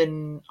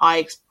than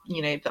I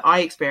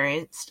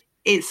experienced.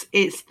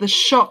 It's the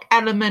shock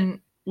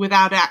element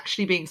without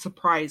actually being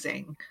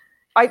surprising.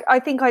 I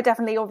think I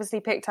definitely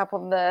obviously picked up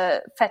on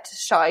the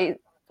fetishization,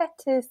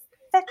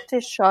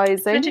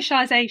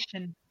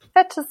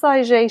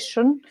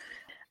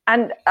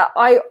 and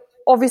I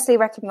obviously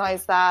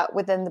recognised that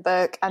within the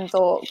book and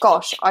thought,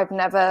 gosh, I've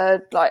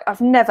never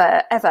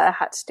ever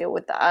had to deal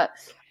with that.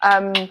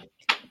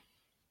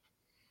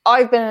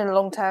 I've been in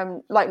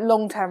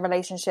long-term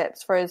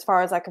relationships for as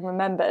far as I can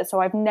remember, so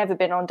I've never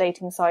been on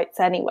dating sites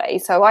anyway.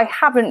 So I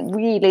haven't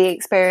really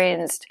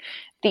experienced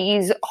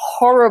these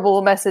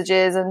horrible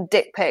messages and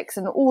dick pics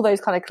and all those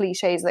kind of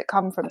cliches that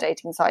come from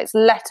dating sites,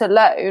 let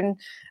alone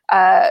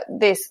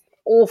this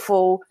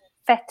awful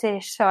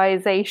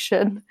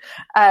fetishization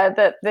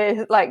that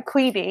the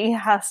Queenie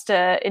has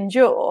to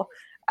endure.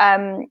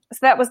 So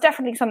that was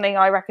definitely something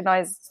I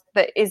recognised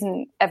that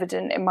isn't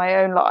evident in my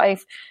own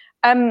life.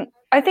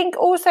 I think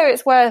also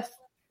it's worth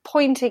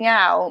pointing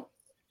out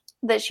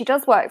that she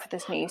does work for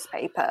this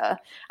newspaper,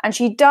 and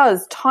she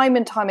does time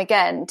and time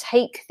again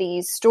take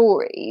these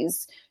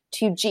stories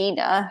to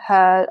Gina,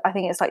 her, I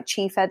think it's like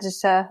chief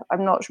editor.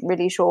 I'm not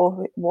really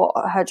sure what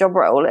her job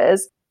role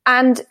is.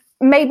 And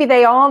maybe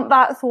they aren't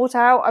that thought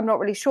out. I'm not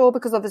really sure,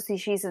 because obviously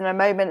she's in a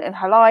moment in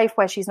her life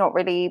where she's not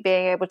really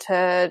being able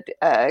to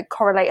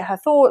correlate her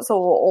thoughts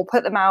or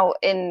put them out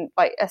in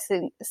like a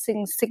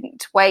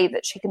succinct way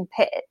that she can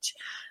pitch.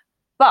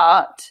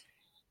 But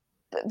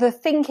the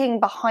thinking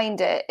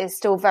behind it is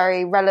still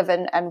very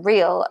relevant and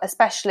real,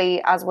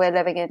 especially as we're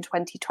living in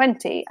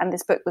 2020. And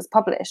this book was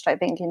published, I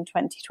think, in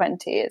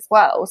 2020 as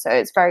well. So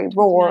it's very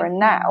raw and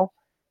now.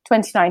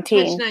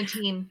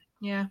 2019.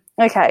 Yeah.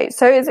 Okay,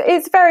 so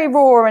it's very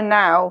raw and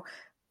now.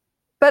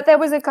 But there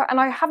was and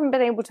I haven't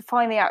been able to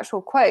find the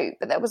actual quote,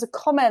 but there was a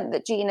comment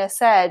that Gina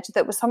said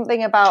that was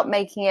something about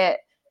making it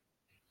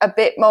a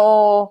bit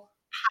more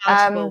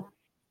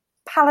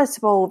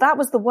palatable. That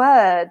was the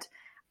word.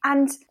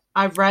 And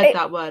I've read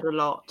that word a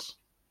lot.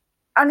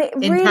 And it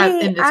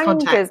really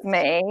angers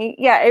me.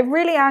 Yeah, it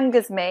really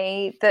angers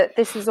me that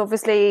this is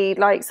obviously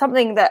like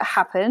something that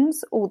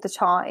happens all the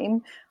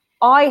time.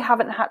 I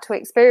haven't had to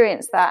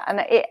experience that.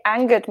 And it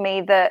angered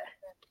me that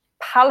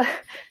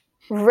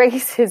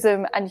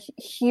racism and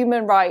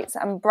human rights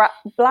and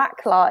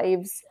black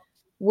lives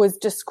was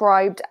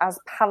described as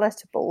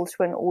palatable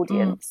to an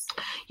audience.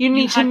 You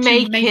need to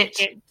make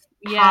it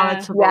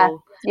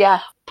palatable. Yeah.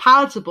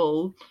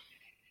 Palatable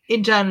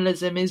in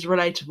journalism is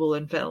relatable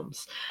in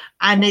films,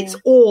 and it's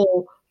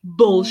all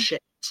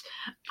bullshit,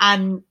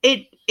 and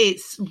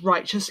it's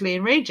righteously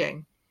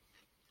enraging.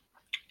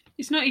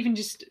 It's not even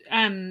just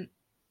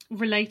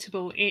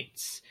relatable,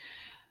 it's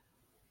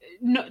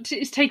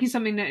taking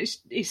something that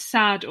is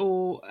sad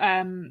or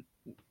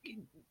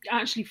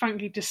actually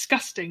frankly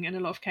disgusting in a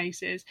lot of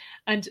cases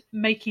and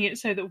making it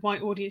so that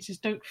white audiences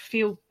don't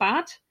feel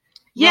bad,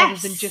 rather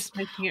than just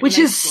making it which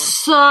relatable. Is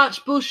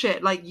such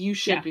bullshit. Like, you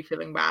should be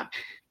feeling bad.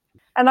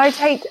 And I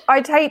take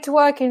to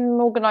work in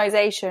an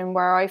organisation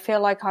where I feel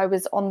like I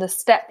was on the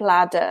step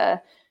ladder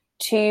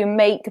to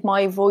make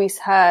my voice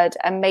heard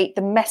and make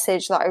the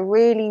message that I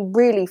really,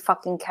 really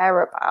fucking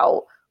care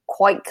about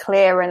quite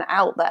clear and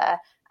out there,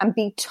 and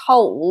be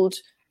told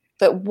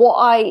that what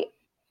I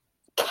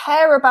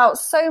care about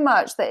so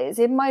much that is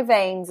in my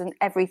veins and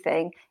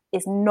everything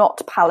is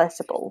not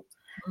palatable.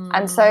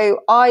 And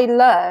so I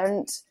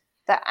learned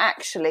that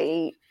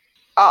actually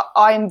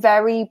I'm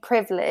very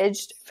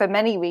privileged for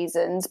many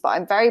reasons, but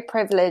I'm very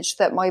privileged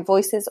that my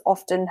voice is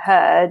often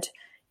heard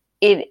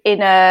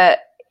in a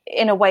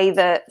way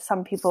that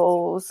some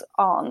people's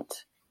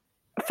aren't,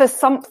 for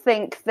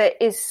something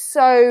that is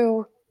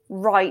so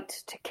right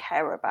to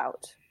care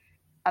about.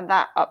 And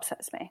that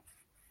upsets me.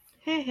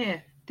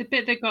 Here. The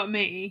bit that got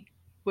me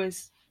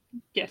was,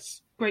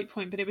 yes, great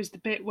point, but it was the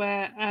bit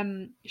where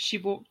she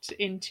walked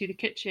into the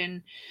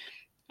kitchen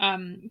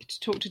to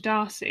talk to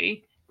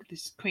Darcy.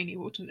 This Queenie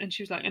walked in, and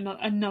she was like,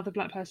 another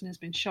black person has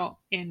been shot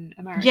in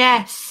America.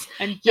 Yes.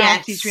 And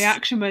Darcy's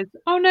reaction was,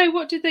 oh no,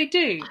 what did they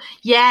do?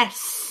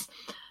 Yes.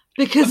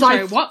 Because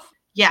what?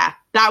 Yeah,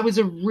 that was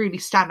a really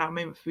standout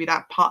moment for me.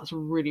 That part's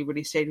really,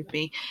 really stayed with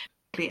me.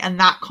 And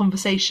that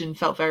conversation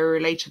felt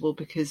very relatable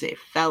because it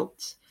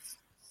felt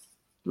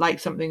like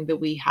something that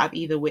we had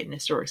either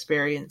witnessed or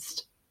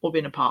experienced or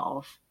been a part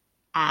of.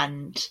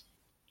 And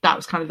that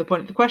was kind of the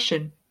point of the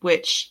question,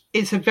 which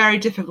is a very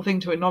difficult thing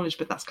to acknowledge,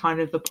 but that's kind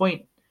of the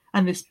point.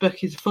 And this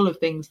book is full of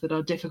things that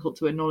are difficult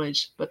to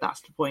acknowledge, but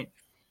that's the point.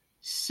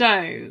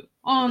 So,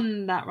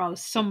 on that rather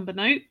somber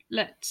note,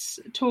 let's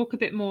talk a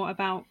bit more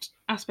about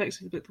aspects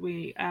of the book that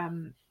we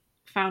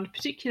found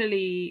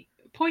particularly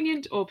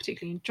poignant or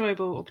particularly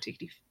enjoyable or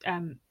particularly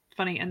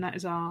funny, and that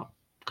is our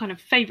kind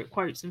of favourite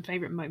quotes and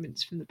favourite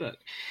moments from the book.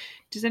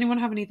 Does anyone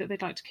have any that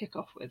they'd like to kick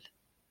off with?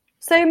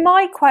 So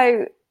my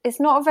quote is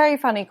not a very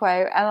funny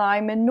quote, and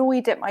I'm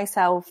annoyed at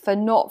myself for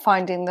not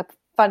finding the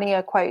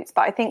funnier quotes,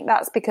 but I think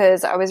that's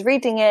because I was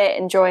reading it,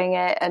 enjoying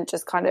it, and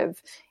just kind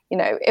of,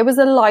 it was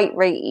a light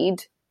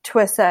read to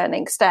a certain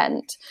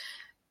extent.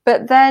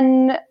 But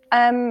then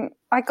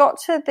I got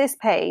to this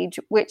page,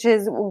 which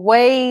is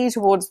way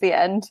towards the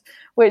end,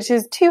 which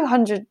is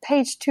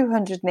page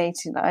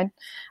 289.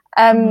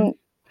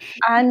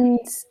 And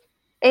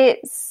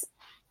it's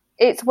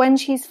when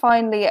she's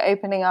finally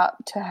opening up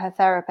to her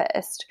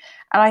therapist.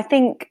 And I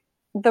think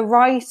the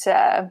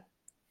writer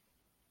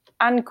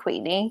and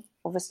Queenie,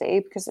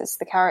 obviously, because it's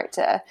the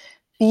character,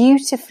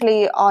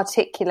 beautifully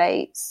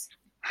articulates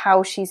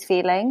how she's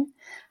feeling.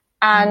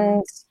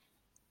 And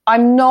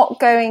I'm not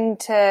going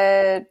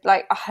to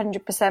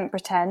 100%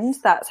 pretend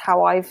that's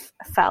how I've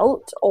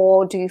felt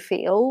or do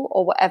feel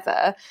or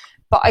whatever.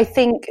 But I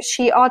think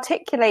she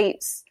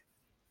articulates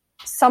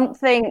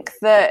something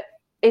that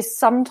is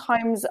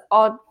sometimes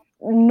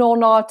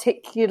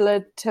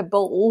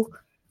non-articulatable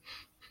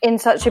in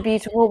such a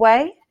beautiful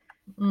way.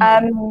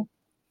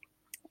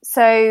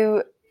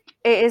 So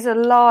it is a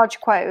large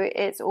quote.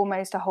 It's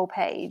almost a whole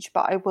page,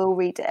 but I will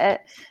read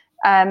it.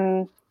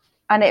 And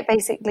it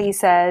basically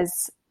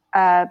says,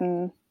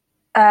 okay,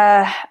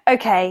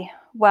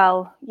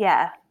 well,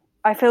 yeah,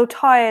 I feel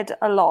tired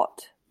a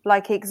lot,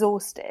 like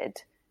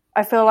exhausted.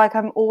 I feel like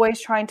I'm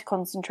always trying to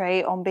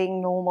concentrate on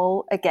being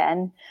normal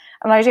again,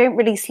 and I don't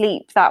really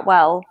sleep that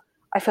well.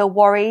 I feel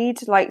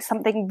worried, like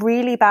something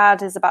really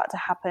bad is about to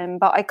happen,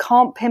 but I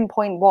can't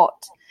pinpoint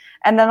what.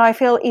 And then I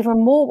feel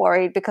even more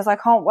worried because I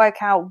can't work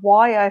out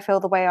why I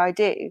feel the way I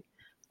do.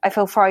 I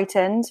feel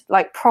frightened,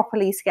 like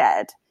properly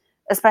scared,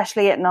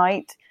 especially at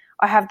night.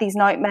 I have these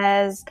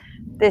nightmares,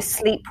 this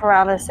sleep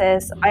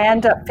paralysis. I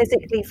end up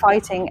physically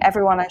fighting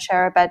everyone I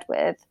share a bed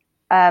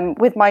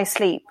with my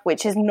sleep,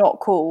 which is not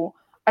cool.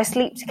 I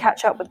sleep to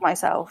catch up with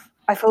myself.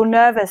 I feel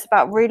nervous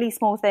about really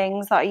small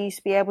things that I used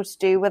to be able to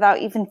do without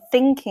even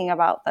thinking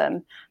about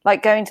them,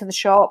 like going to the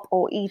shop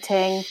or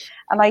eating.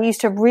 And I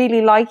used to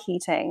really like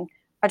eating.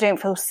 I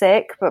don't feel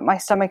sick, but my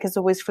stomach is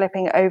always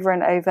flipping over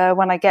and over.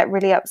 When I get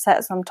really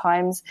upset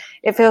sometimes,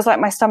 it feels like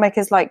my stomach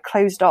is like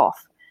closed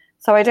off.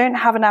 So I don't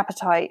have an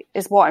appetite,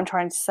 is what I'm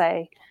trying to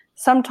say.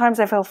 Sometimes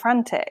I feel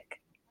frantic,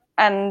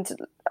 and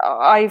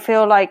I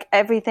feel like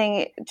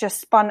everything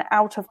just spun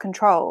out of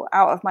control,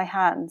 out of my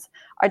hands.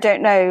 I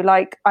don't know,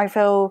 like I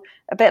feel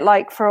a bit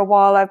like for a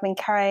while I've been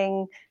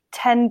carrying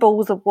 10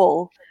 balls of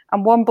wool,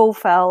 and one ball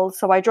fell,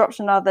 so I dropped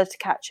another to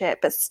catch it,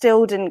 but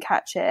still didn't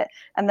catch it.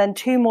 And then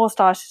 2 more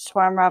started to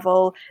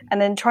unravel, and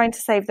then trying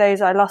to save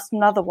those, I lost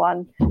another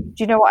one. Do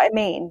you know what I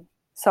mean?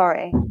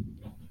 Sorry.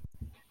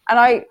 And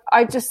I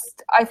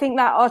think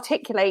that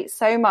articulates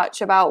so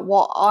much about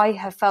what I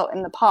have felt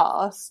in the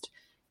past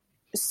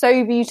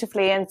so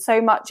beautifully, and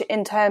so much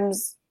in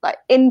terms that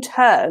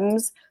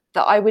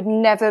I would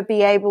never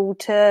be able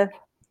to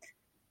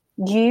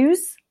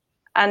use.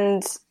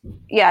 And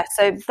yeah,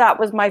 so that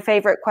was my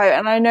favorite quote.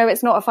 And I know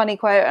it's not a funny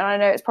quote, and I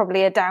know it's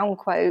probably a down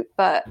quote,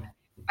 but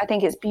I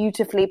think it's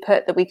beautifully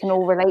put that we can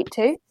all relate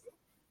to.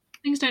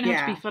 Things don't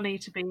have to be funny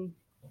to be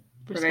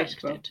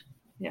respected. Relatable.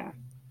 Yeah.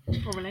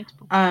 Or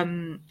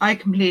relatable. I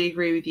completely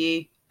agree with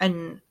you.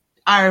 And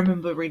I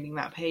remember reading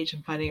that page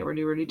and finding it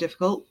really, really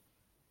difficult.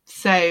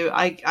 So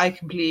I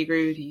completely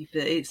agree with you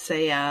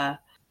that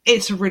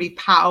it's a really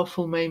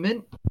powerful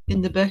moment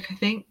in the book, I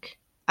think.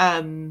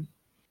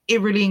 It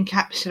really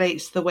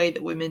encapsulates the way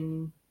that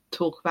women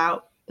talk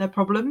about their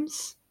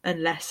problems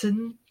and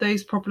lessen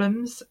those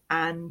problems,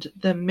 and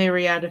the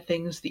myriad of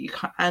things that you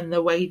can, and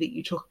the way that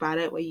you talk about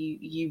it, where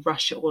you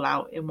rush it all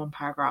out in one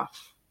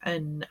paragraph.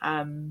 And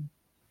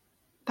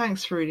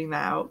thanks for reading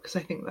that out, because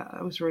I think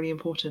that was really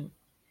important.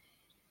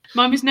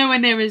 Mine was nowhere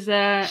near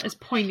as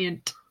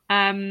poignant,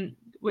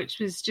 which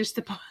was just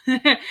the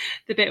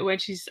bit where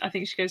I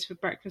think she goes for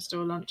breakfast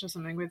or lunch or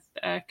something with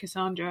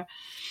Cassandra.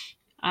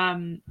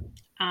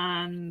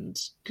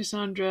 And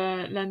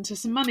Cassandra lent her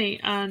some money,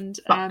 and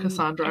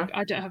Cassandra.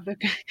 I don't have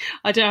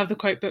the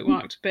quote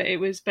bookmarked, but it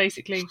was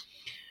basically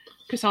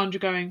Cassandra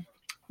going,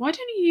 "Why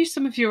don't you use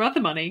some of your other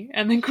money?"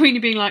 And then Queenie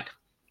being like,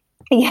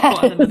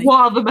 "Yeah,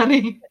 what other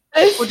money?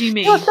 What do you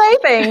mean? Your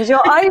savings,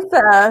 your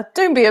ISA.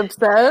 Don't be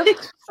absurd."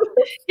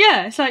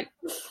 Yeah, it's like,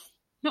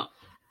 not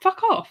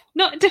fuck off.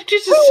 Not just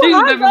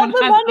assume everyone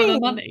has other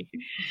money.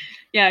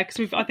 Yeah,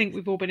 because I think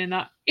we've all been in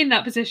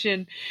that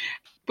position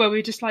where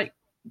we're just like,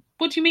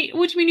 what do you mean?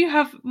 What do you mean you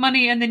have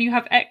money and then you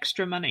have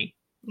extra money?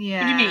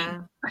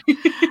 Yeah. What do you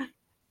mean?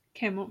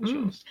 Kim, what was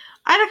yours?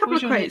 I had a couple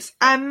of quotes.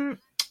 I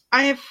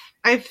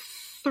have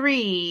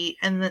 3,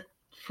 and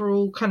for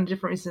all kind of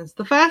different reasons.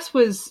 The first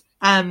was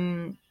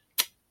when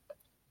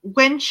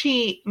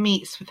she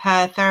meets with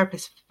her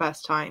therapist for the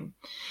first time,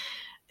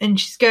 and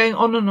she's going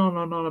on and on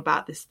and on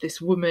about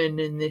this woman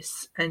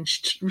and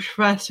she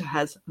refers to her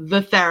as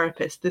the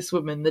therapist, this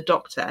woman, the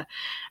doctor,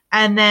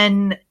 and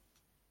then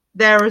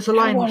there is a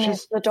line which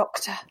is the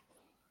doctor.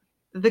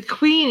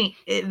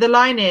 The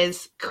line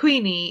is,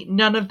 "Queenie,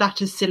 none of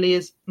this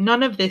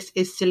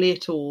is silly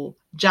at all,"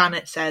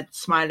 Janet said,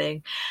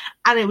 smiling.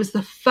 And it was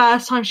the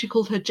first time she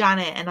called her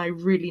Janet, and I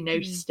really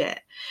noticed it,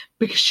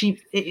 because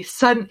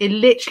it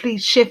literally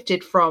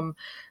shifted from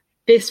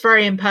this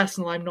very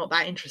impersonal, I'm not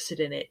that interested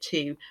in it,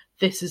 to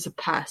this is a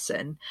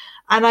person.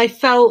 And I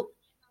felt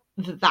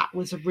that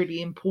was a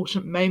really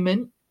important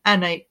moment,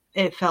 and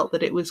it felt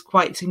that it was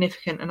quite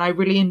significant, and I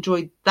really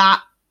enjoyed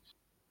that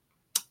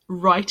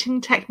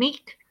writing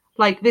technique.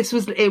 Like,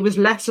 it was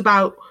less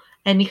about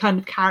any kind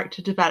of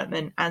character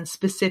development, and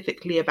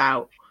specifically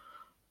about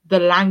the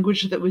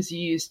language that was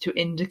used to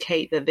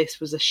indicate that this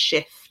was a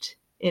shift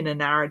in a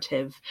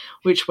narrative,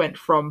 which went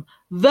from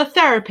the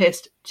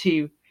therapist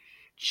to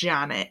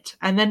Janet.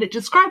 And then it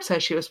describes her.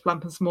 She was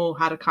plump and small,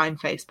 had a kind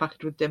face,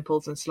 puckered with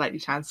dimples, and slightly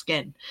tanned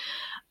skin.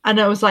 And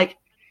I was like,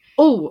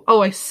 oh,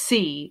 I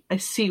see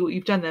what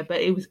you've done there.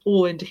 But it was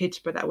all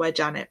indicated by that word,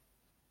 Janet.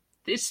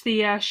 It's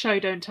the show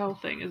don't tell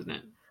thing, isn't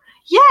it?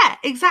 Yeah,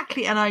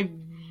 exactly. And I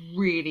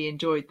really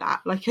enjoyed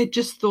that. Like, I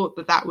just thought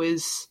that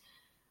was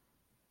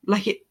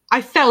like it.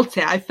 I felt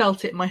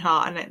it in my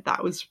heart, and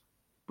that was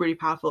really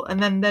powerful.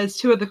 And then there's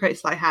 2 other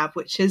quotes that I have,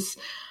 which is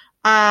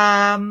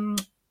one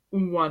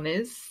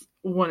is,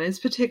 one is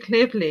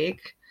particularly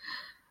oblique.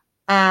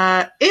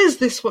 Is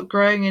this what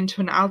growing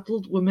into an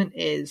adult woman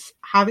is?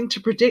 Having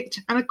to predict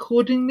and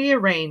accordingly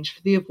arrange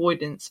for the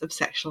avoidance of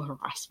sexual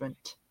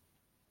harassment?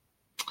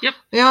 Yep.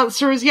 The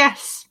answer is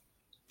yes.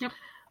 Yep.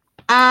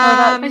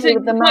 That's I think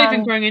with the not even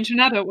man. growing into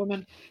an adult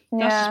woman.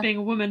 That's Yeah. just being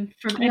a woman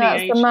from any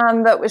That's age. the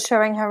man that was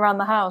showing her around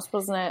the house,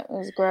 wasn't it? It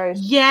was gross.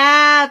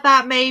 Yeah,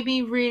 that made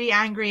me really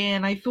angry,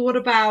 and I thought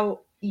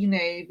about,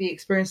 the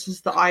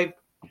experiences that I've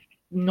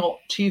not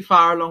too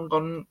far along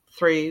gone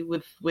through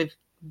with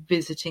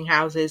visiting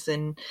houses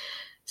and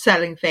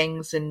selling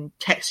things and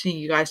texting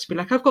you guys to be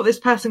like, I've got this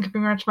person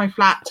coming around to my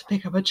flat to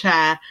pick up a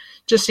chair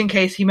just in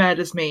case he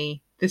murders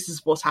me. This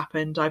is what's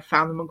happened. I've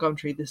found them on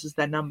Gumtree. This is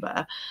their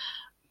number.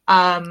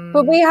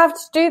 But we have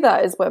to do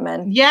that as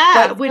women.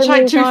 Yeah, Like, which, so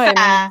many to be fair,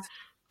 times.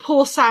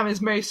 poor Sam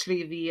is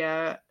mostly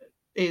the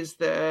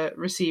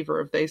receiver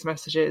of those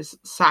messages.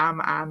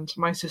 Sam and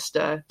my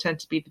sister tend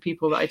to be the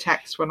people that I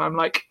text when I'm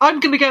like, I'm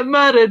going to get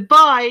murdered.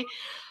 Bye.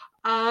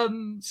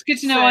 It's good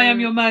to know I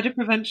am your murder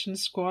prevention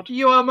squad.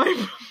 You are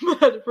my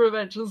murder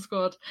prevention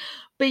squad.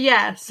 But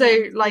yeah, so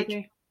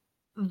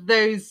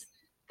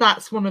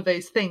that's one of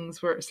those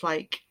things where it's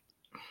like,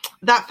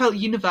 that felt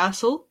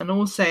universal, and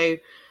also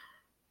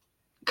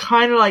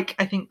kind of like,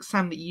 I think,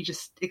 Sam, that you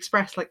just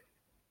expressed, like,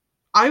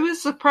 I was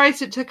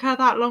surprised it took her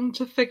that long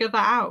to figure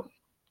that out,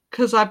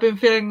 because I've been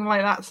feeling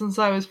like that since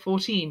I was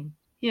 14.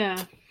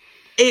 Yeah.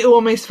 It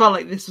almost felt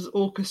like this was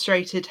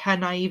orchestrated, her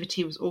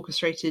naivety was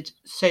orchestrated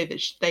so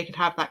that they could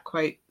have that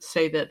quote,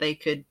 so that they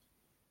could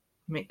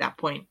make that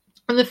point.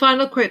 And the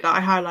final quote that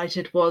I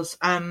highlighted was,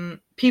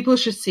 people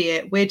should see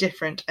it, we're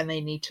different, and they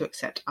need to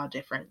accept our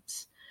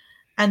difference.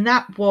 And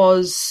that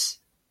was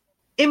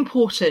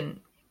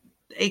important.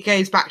 It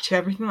goes back to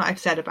everything that I've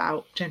said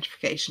about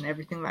gentrification,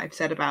 everything that I've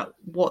said about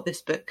what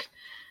this book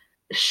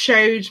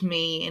showed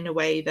me in a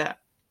way that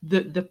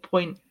the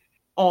point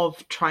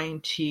of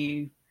trying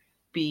to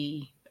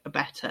be a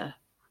better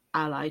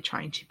ally,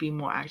 trying to be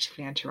more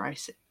actively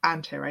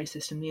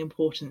anti-racist, and the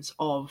importance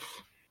of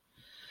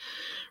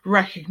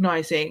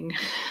recognising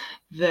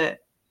that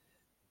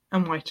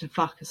I'm white and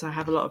fuckers, I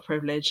have a lot of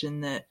privilege,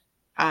 and that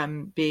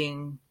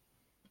being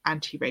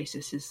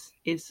anti-racist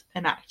is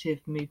an active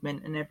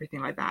movement and everything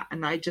like that.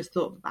 And I just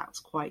thought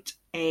that's quite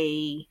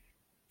a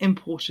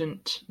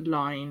important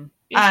line.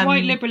 It's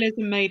white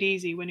liberalism made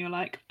easy when you're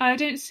like, I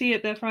don't see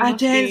it, therefore I must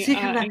be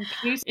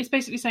inclusive. It's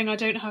basically saying I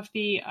don't have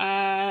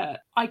I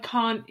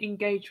can't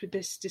engage with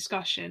this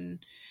discussion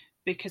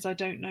because I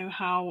don't know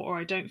how, or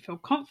I don't feel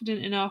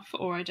confident enough,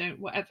 or I don't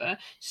whatever.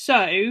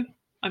 So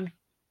I'm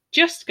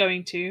just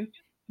going to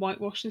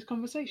whitewash this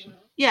conversation.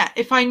 Yeah,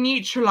 if I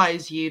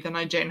neutralise you, then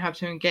I don't have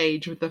to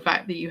engage with the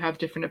fact that you have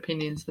different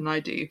opinions than I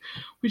do,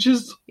 which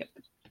is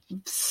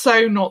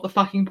so not the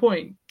fucking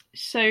point.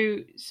 So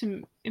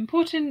some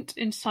important,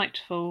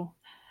 insightful...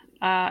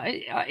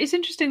 it's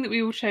interesting that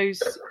we all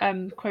chose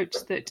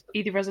quotes that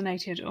either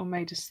resonated or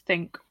made us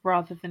think,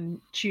 rather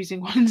than choosing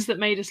ones that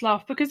made us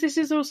laugh, because this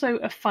is also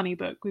a funny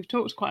book. We've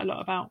talked quite a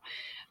lot about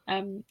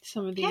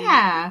some of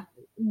the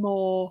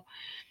more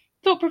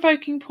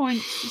thought-provoking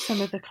points,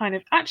 some of the kind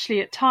of, actually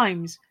at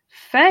times,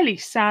 fairly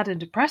sad and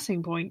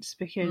depressing points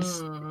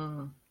because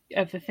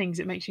of the things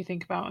it makes you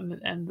think about,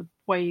 and the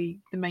way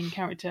the main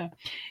character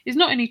is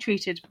not only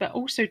treated but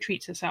also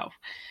treats herself.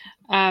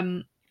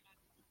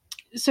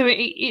 So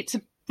it's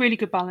a really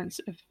good balance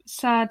of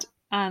sad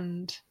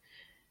and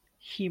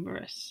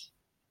humorous.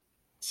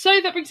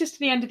 So that brings us to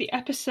the end of the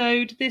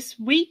episode this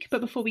week.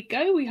 But before we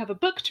go, we have a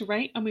book to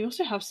rate, and we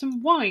also have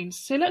some wines.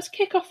 So let's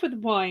kick off with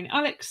wine.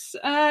 Alex,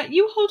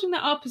 you were holding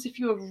that up as if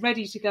you were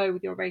ready to go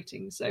with your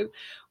rating. So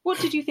what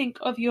did you think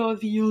of your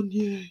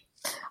Viognier?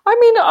 I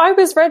mean, I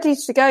was ready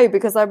to go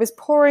because I was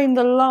pouring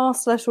the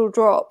last little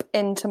drop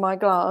into my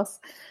glass.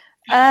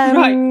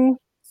 Right.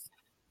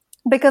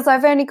 Because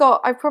I've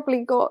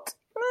probably got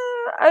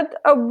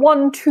a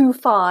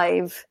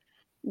 125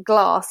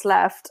 glass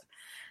left.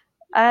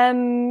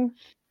 I'm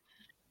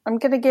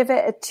going to give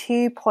it a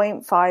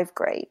 2.5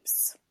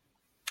 grapes.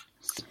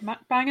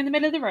 Smack bang in the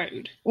middle of the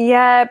road.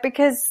 Yeah,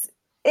 because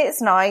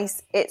it's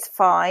nice, it's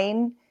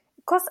fine.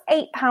 It costs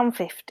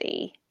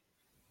 £8.50.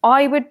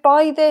 I would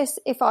buy this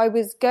if I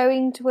was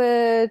going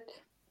to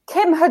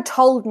Kim had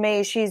told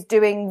me she's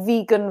doing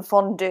vegan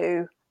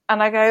fondue.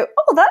 And I go,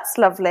 oh, that's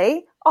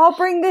lovely. I'll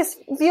bring this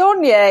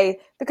Viognier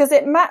because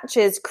it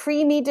matches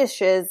creamy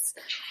dishes.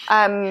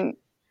 And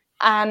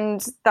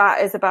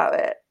that is about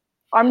it.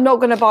 I'm not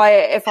going to buy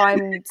it if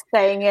I'm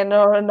staying in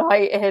on a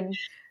night in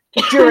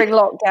during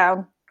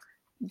lockdown.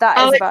 That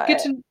is about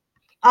it.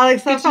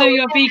 Alex, good to know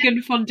your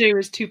vegan fondue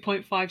is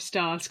 2.5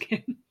 stars,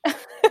 Kim.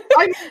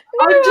 I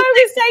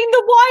was saying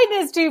the wine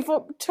is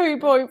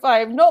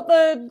 2.5, not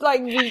the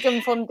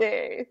vegan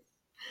fondue.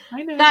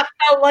 I know. That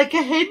felt like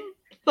a hint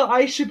that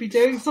I should be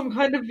doing some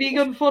kind of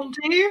vegan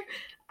fondue.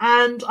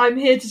 And I'm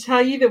here to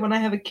tell you that when I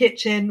have a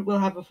kitchen, we'll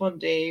have a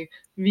fondue,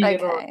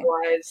 vegan or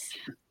otherwise.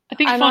 I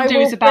think And I fondue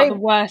will is about bring- the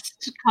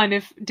worst kind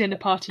of dinner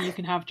party you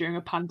can have during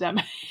a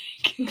pandemic.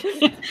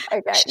 Okay,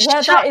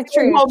 yeah, that is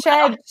true.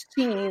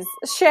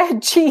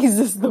 Shared cheese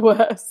is the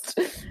worst.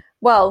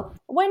 Well,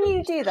 when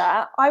you do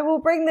that, I will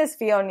bring this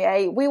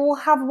Viognier. We will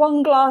have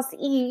one glass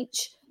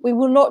each. We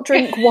will not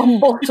drink one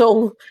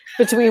bottle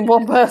between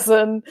one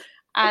person,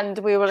 and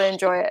we will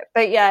enjoy it.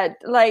 But yeah,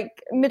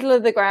 like middle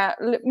of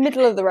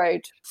the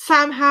road.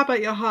 Sam, how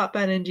about your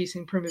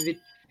heartburn-inducing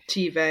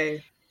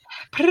Primitivo?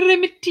 Primitivo.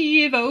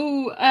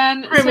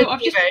 Primitivo, So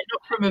I've just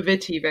not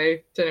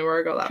Primitivo. Don't know where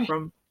I got that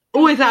from.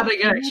 Always adding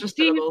an extra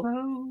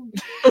syllable.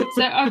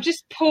 So I've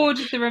just poured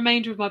the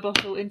remainder of my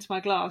bottle into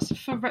my glass.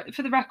 For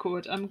the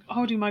record, I'm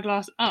holding my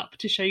glass up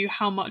to show you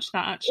how much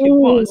that actually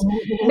was.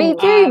 Me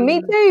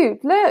too.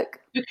 Look.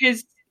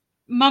 Because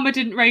Mama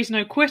didn't raise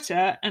no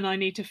quitter, and I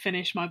need to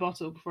finish my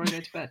bottle before I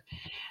go to bed.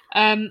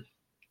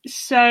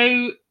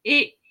 So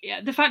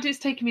the fact it's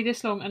taken me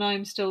this long, and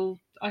I still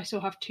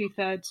have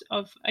 2/3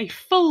 of a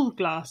full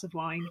glass of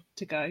wine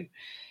to go,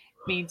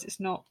 means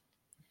it's not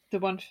the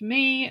one for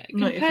me.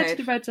 Compared to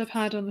the reds I've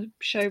had on the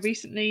show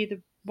recently,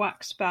 the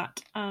Wax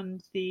Bat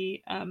and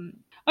the I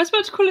was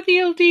about to call it the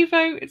Il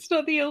Divo. It's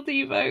not the Il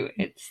Divo.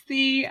 It's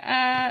the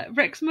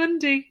Rex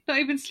Mundi. Not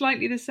even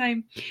slightly the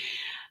same.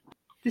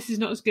 This is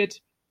not as good,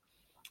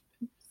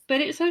 but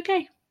it's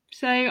okay.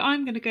 So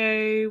I'm going to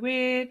go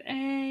with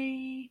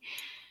a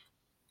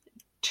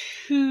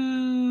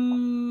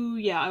 2.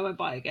 Yeah, I won't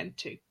buy again.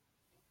 2.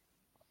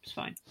 It's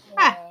fine.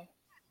 Fair.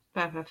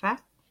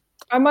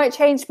 I might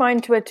change mine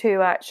to a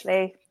 2,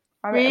 actually.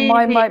 Really?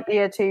 Mine might be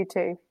a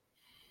 2-2.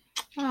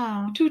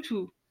 Oh.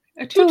 2-2.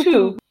 A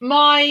 2-2.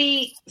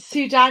 My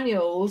Sue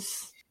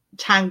Daniels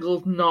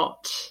Tangled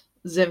Knot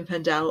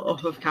Zinfandel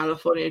off of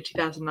California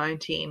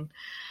 2019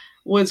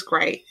 was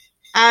great.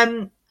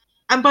 And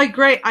by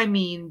great, I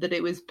mean that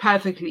it was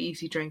perfectly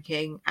easy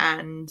drinking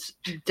and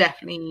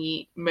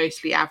definitely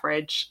mostly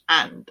average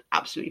and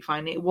absolutely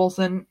fine. It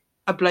wasn't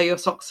a blow your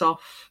socks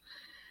off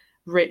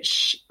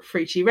rich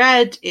fruity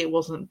red. It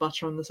wasn't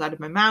butter on the side of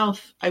my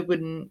mouth. I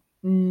wouldn't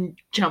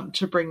jump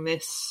to bring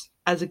this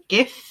as a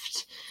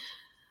gift,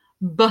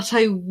 but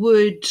I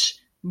would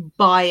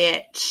buy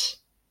it,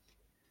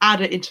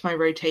 add it into my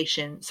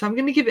rotation. So I'm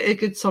going to give it a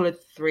good solid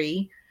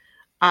 3.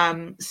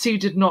 Sue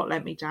did not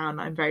let me down.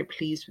 I'm very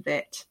pleased with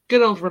it.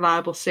 Good old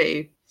reliable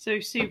Sue. So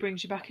Sue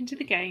brings you back into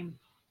the game.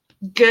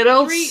 Good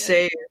old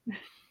Sue.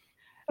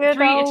 3, a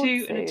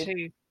 2, and a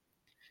 2.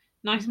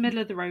 Nice middle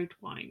of the road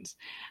wines.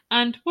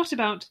 And what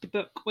about the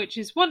book, which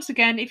is, once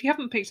again, if you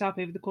haven't picked up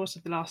over the course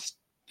of the last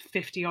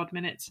 50 odd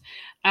minutes,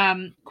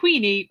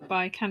 Queenie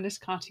by Candice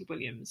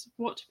Carty-Williams.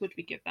 What would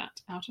we give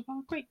that out of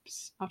our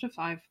grapes? Out of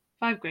 5.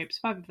 5 grapes,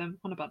 5 of them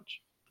on a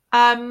bunch.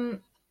 I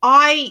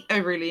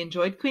really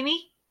enjoyed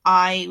Queenie.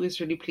 I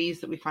was really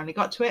pleased that we finally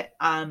got to it.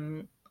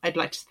 I'd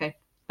like to say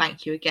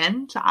thank you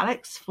again to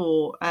Alex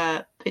for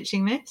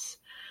pitching this.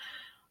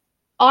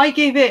 I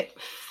gave it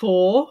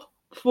 4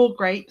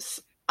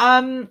 grapes.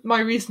 My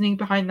reasoning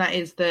behind that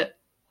is that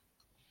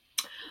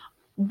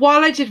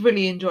while I did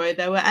really enjoy it,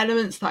 there were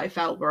elements that I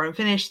felt were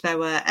unfinished. There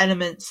were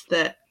elements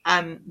that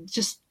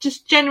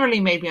just generally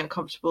made me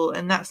uncomfortable,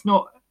 and that's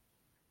not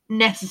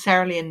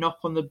necessarily a knock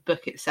on the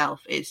book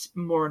itself. It's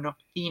more a knock,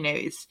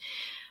 it's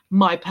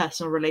my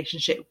personal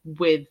relationship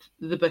with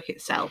the book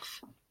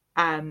itself.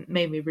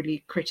 Made me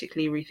really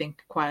critically rethink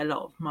quite a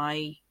lot of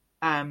my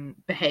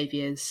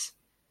behaviours,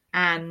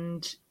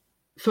 and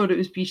thought it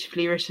was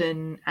beautifully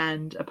written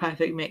and a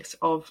perfect mix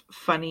of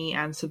funny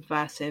and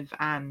subversive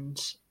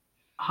and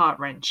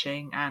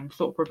heart-wrenching and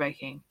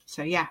thought-provoking.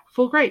 So yeah,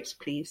 4 grapes,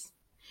 please.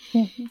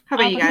 How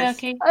about you guys? I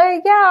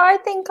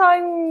think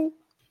I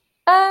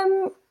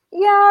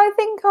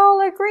think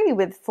I'll agree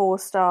with 4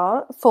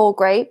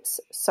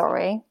 grapes,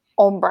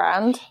 on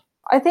brand.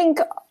 I think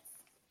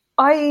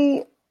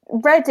I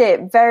read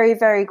it very,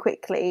 very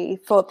quickly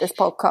for this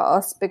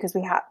podcast because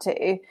we had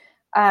to.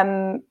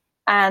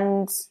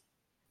 And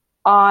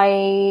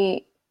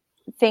I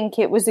think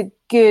it was a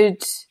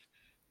good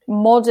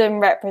modern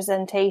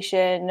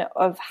representation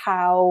of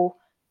how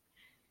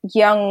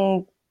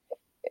young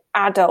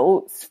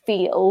adults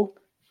feel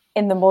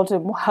in the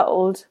modern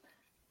world,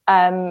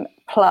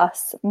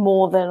 plus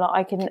more than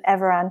I can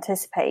ever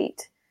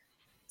anticipate.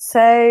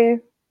 So,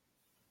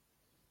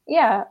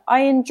 yeah,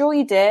 I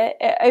enjoyed it.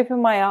 It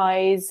opened my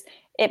eyes.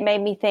 It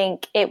made me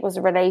think it was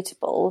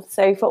relatable.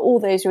 So for all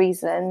those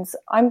reasons,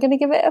 I'm going to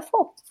give it a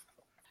 4.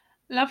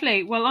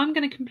 Lovely. Well, I'm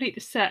going to complete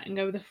the set and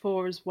go with a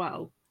 4 as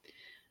well.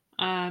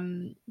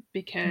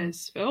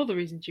 Because for all the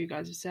reasons you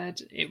guys have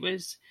said, it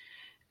was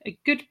a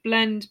good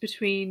blend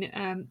between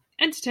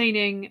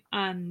entertaining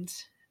and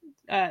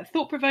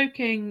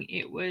thought-provoking.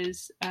 It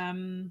was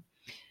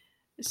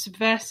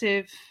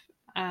subversive,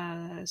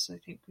 as I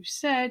think we've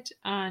said,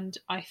 and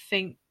I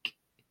think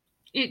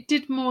it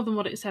did more than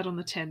what it said on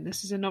the tin.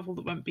 This is a novel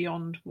that went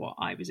beyond what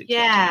I was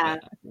expecting. Yeah.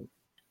 I think.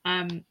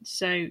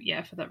 So,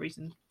 yeah, for that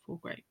reason, 4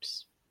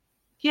 grapes.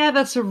 Yeah,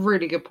 that's a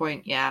really good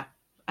point. Yeah,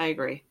 I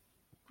agree.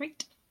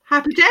 Great.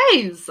 Happy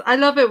days! I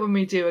love it when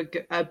we do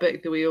a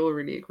book that we all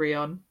really agree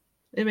on.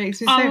 It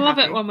makes me so I love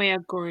happy. it when we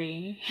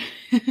agree.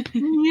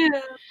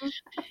 Yeah.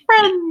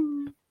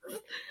 Friends.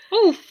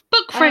 Oh,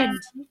 book friends.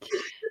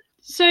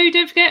 So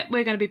don't forget,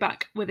 we're going to be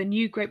back with a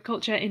new Grape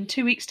Culture in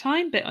 2 weeks'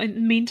 time. But in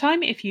the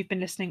meantime, if you've been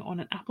listening on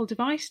an Apple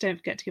device, don't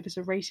forget to give us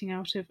a rating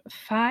out of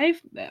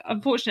 5.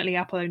 Unfortunately,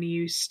 Apple only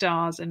use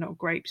stars and not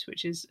grapes,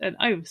 which is an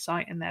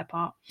oversight in their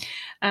part.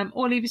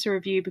 Or leave us a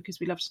review because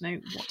we love to know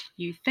what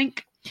you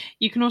think.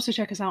 You can also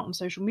check us out on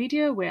social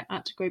media. We're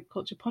at Grape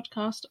Culture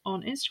Podcast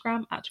on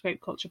Instagram, at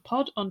Grape Culture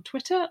Pod on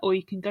Twitter, or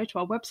you can go to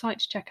our website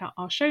to check out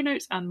our show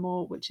notes and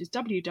more, which is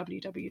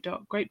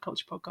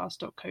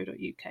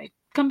www.grapeculturepodcast.co.uk.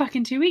 Come back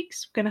in 2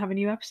 weeks. We're going to have a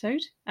new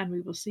episode, and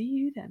we will see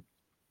you then.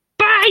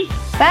 Bye!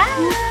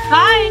 Bye!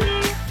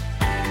 Bye!